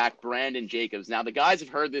years back, Brandon Jacobs. Now, the guys have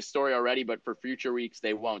heard this story already, but for future weeks,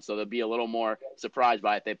 they won't. So they'll be a little more surprised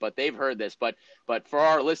by it. But they've heard this. But for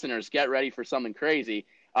our listeners, get ready for something crazy.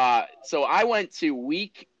 So I went to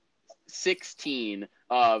week 16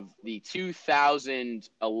 of the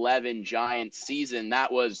 2011 Giants season.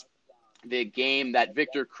 That was the game that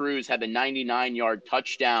Victor Cruz had the 99-yard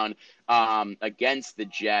touchdown against the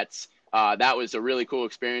Jets. That was a really cool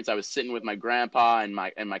experience. I was sitting with my grandpa and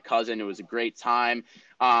my cousin. It was a great time.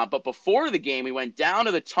 But before the game, we went down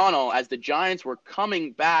to the tunnel as the Giants were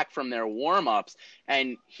coming back from their warm-ups.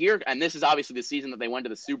 And this is obviously the season that they went to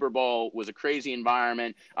the Super Bowl. It was a crazy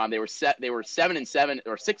environment. They were 7-7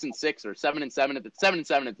 or 6-6 or 7-7 at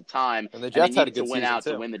the time. And the Jets had a good to win season out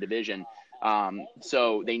too. To win the division.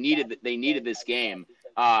 So they needed this game.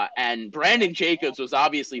 And Brandon Jacobs was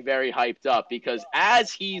obviously very hyped up because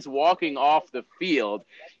as he's walking off the field,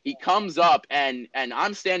 he comes up and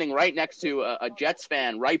I'm standing right next to a Jets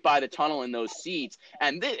fan right by the tunnel in those seats.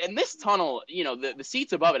 And this tunnel, the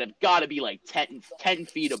seats above it have got to be like 10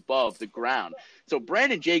 feet above the ground. So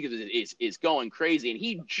Brandon Jacobs is going crazy, and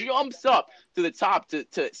he jumps up to the top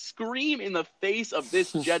to scream in the face of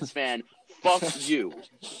this Jets fan, "Fuck you!"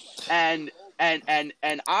 And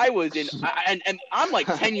I was and I'm like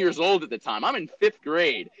 10 years old at the time. I'm in 5th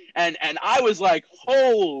grade, and I was like,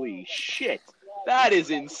 holy shit. That is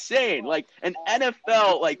insane. Like an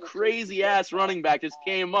NFL like crazy ass running back just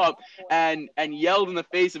came up and yelled in the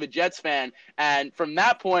face of a Jets fan. And from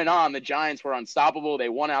that point on, the Giants were unstoppable. They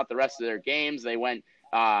won out the rest of their games. They went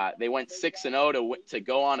 6-0 to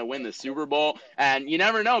go on to win the Super Bowl. And you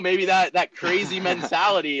never know, maybe that crazy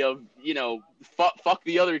mentality of, fuck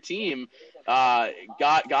the other team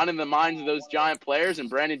got in the minds of those Giant players. And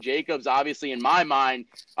Brandon Jacobs, obviously, in my mind,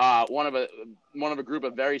 one of a group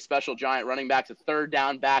of very special Giant running backs, a third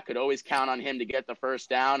down back, could always count on him to get the first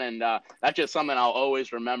down. And that's just something I'll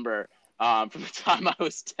always remember from the time I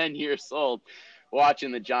was 10 years old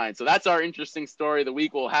watching the Giants. So that's our interesting story of the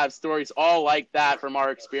week. We'll have stories all like that from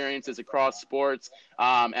our experiences across sports,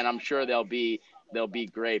 and I'm sure they'll be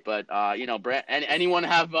great. But Brand, anyone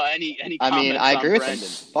have any comments? I mean, I agree with Brandon? him.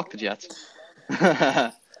 Fuck the Jets.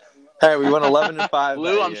 Hey, we won 11-5.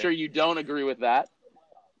 Lou, I'm sure you don't agree with that.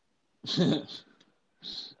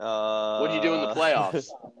 What did you do in the playoffs?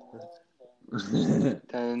 Dun,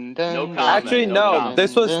 dun, No dun, comment. Actually, No no. comment.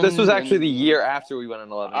 This was actually the year after we went on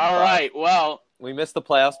 11-5. All right. Well. We missed the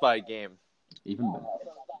playoffs by a game. Even better.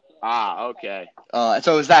 Okay.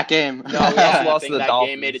 So it was that game. No, we also lost think to the that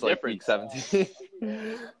Dolphins game made a like difference. week 17.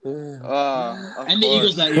 And the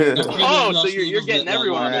Eagles that year. The Eagles Oh, lost so the you're Eagles getting that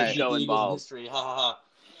everyone year. on the this show The Eagles involved. history. Ha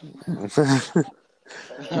ha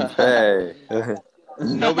ha. Hey.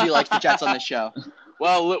 Nobody likes the Jets on this show.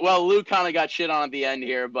 Well, Lou kind of got shit on at the end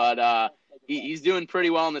here, but he's doing pretty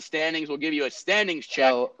well in the standings. We'll give you a standings check.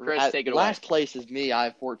 So, Chris, take it away. last place is me. I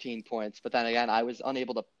have 14 points. But then again, I was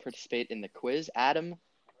unable to participate in the quiz. Adam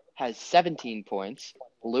has 17 points.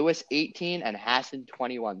 Lewis 18 and Hassan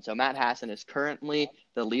 21. So Matt Hassan is currently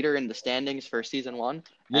the leader in the standings for season 1.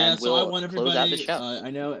 Yeah, and so we'll I want close out the everybody. show.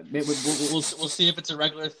 I know we'll see if it's a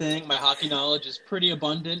regular thing. My hockey knowledge is pretty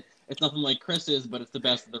abundant. It's nothing like Chris's, but it's the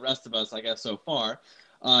best of the rest of us, I guess, so far.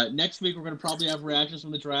 Next week, we're going to probably have reactions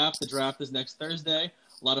from the draft. The draft is next Thursday.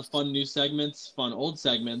 A lot of fun new segments, fun old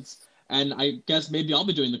segments. And I guess maybe I'll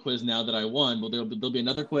be doing the quiz now that I won. Well, there'll be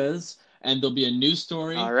another quiz, and there'll be a news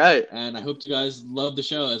story. All right. And I hope you guys love the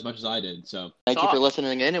show as much as I did. So Thank you for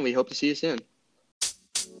listening in, and we hope to see you soon.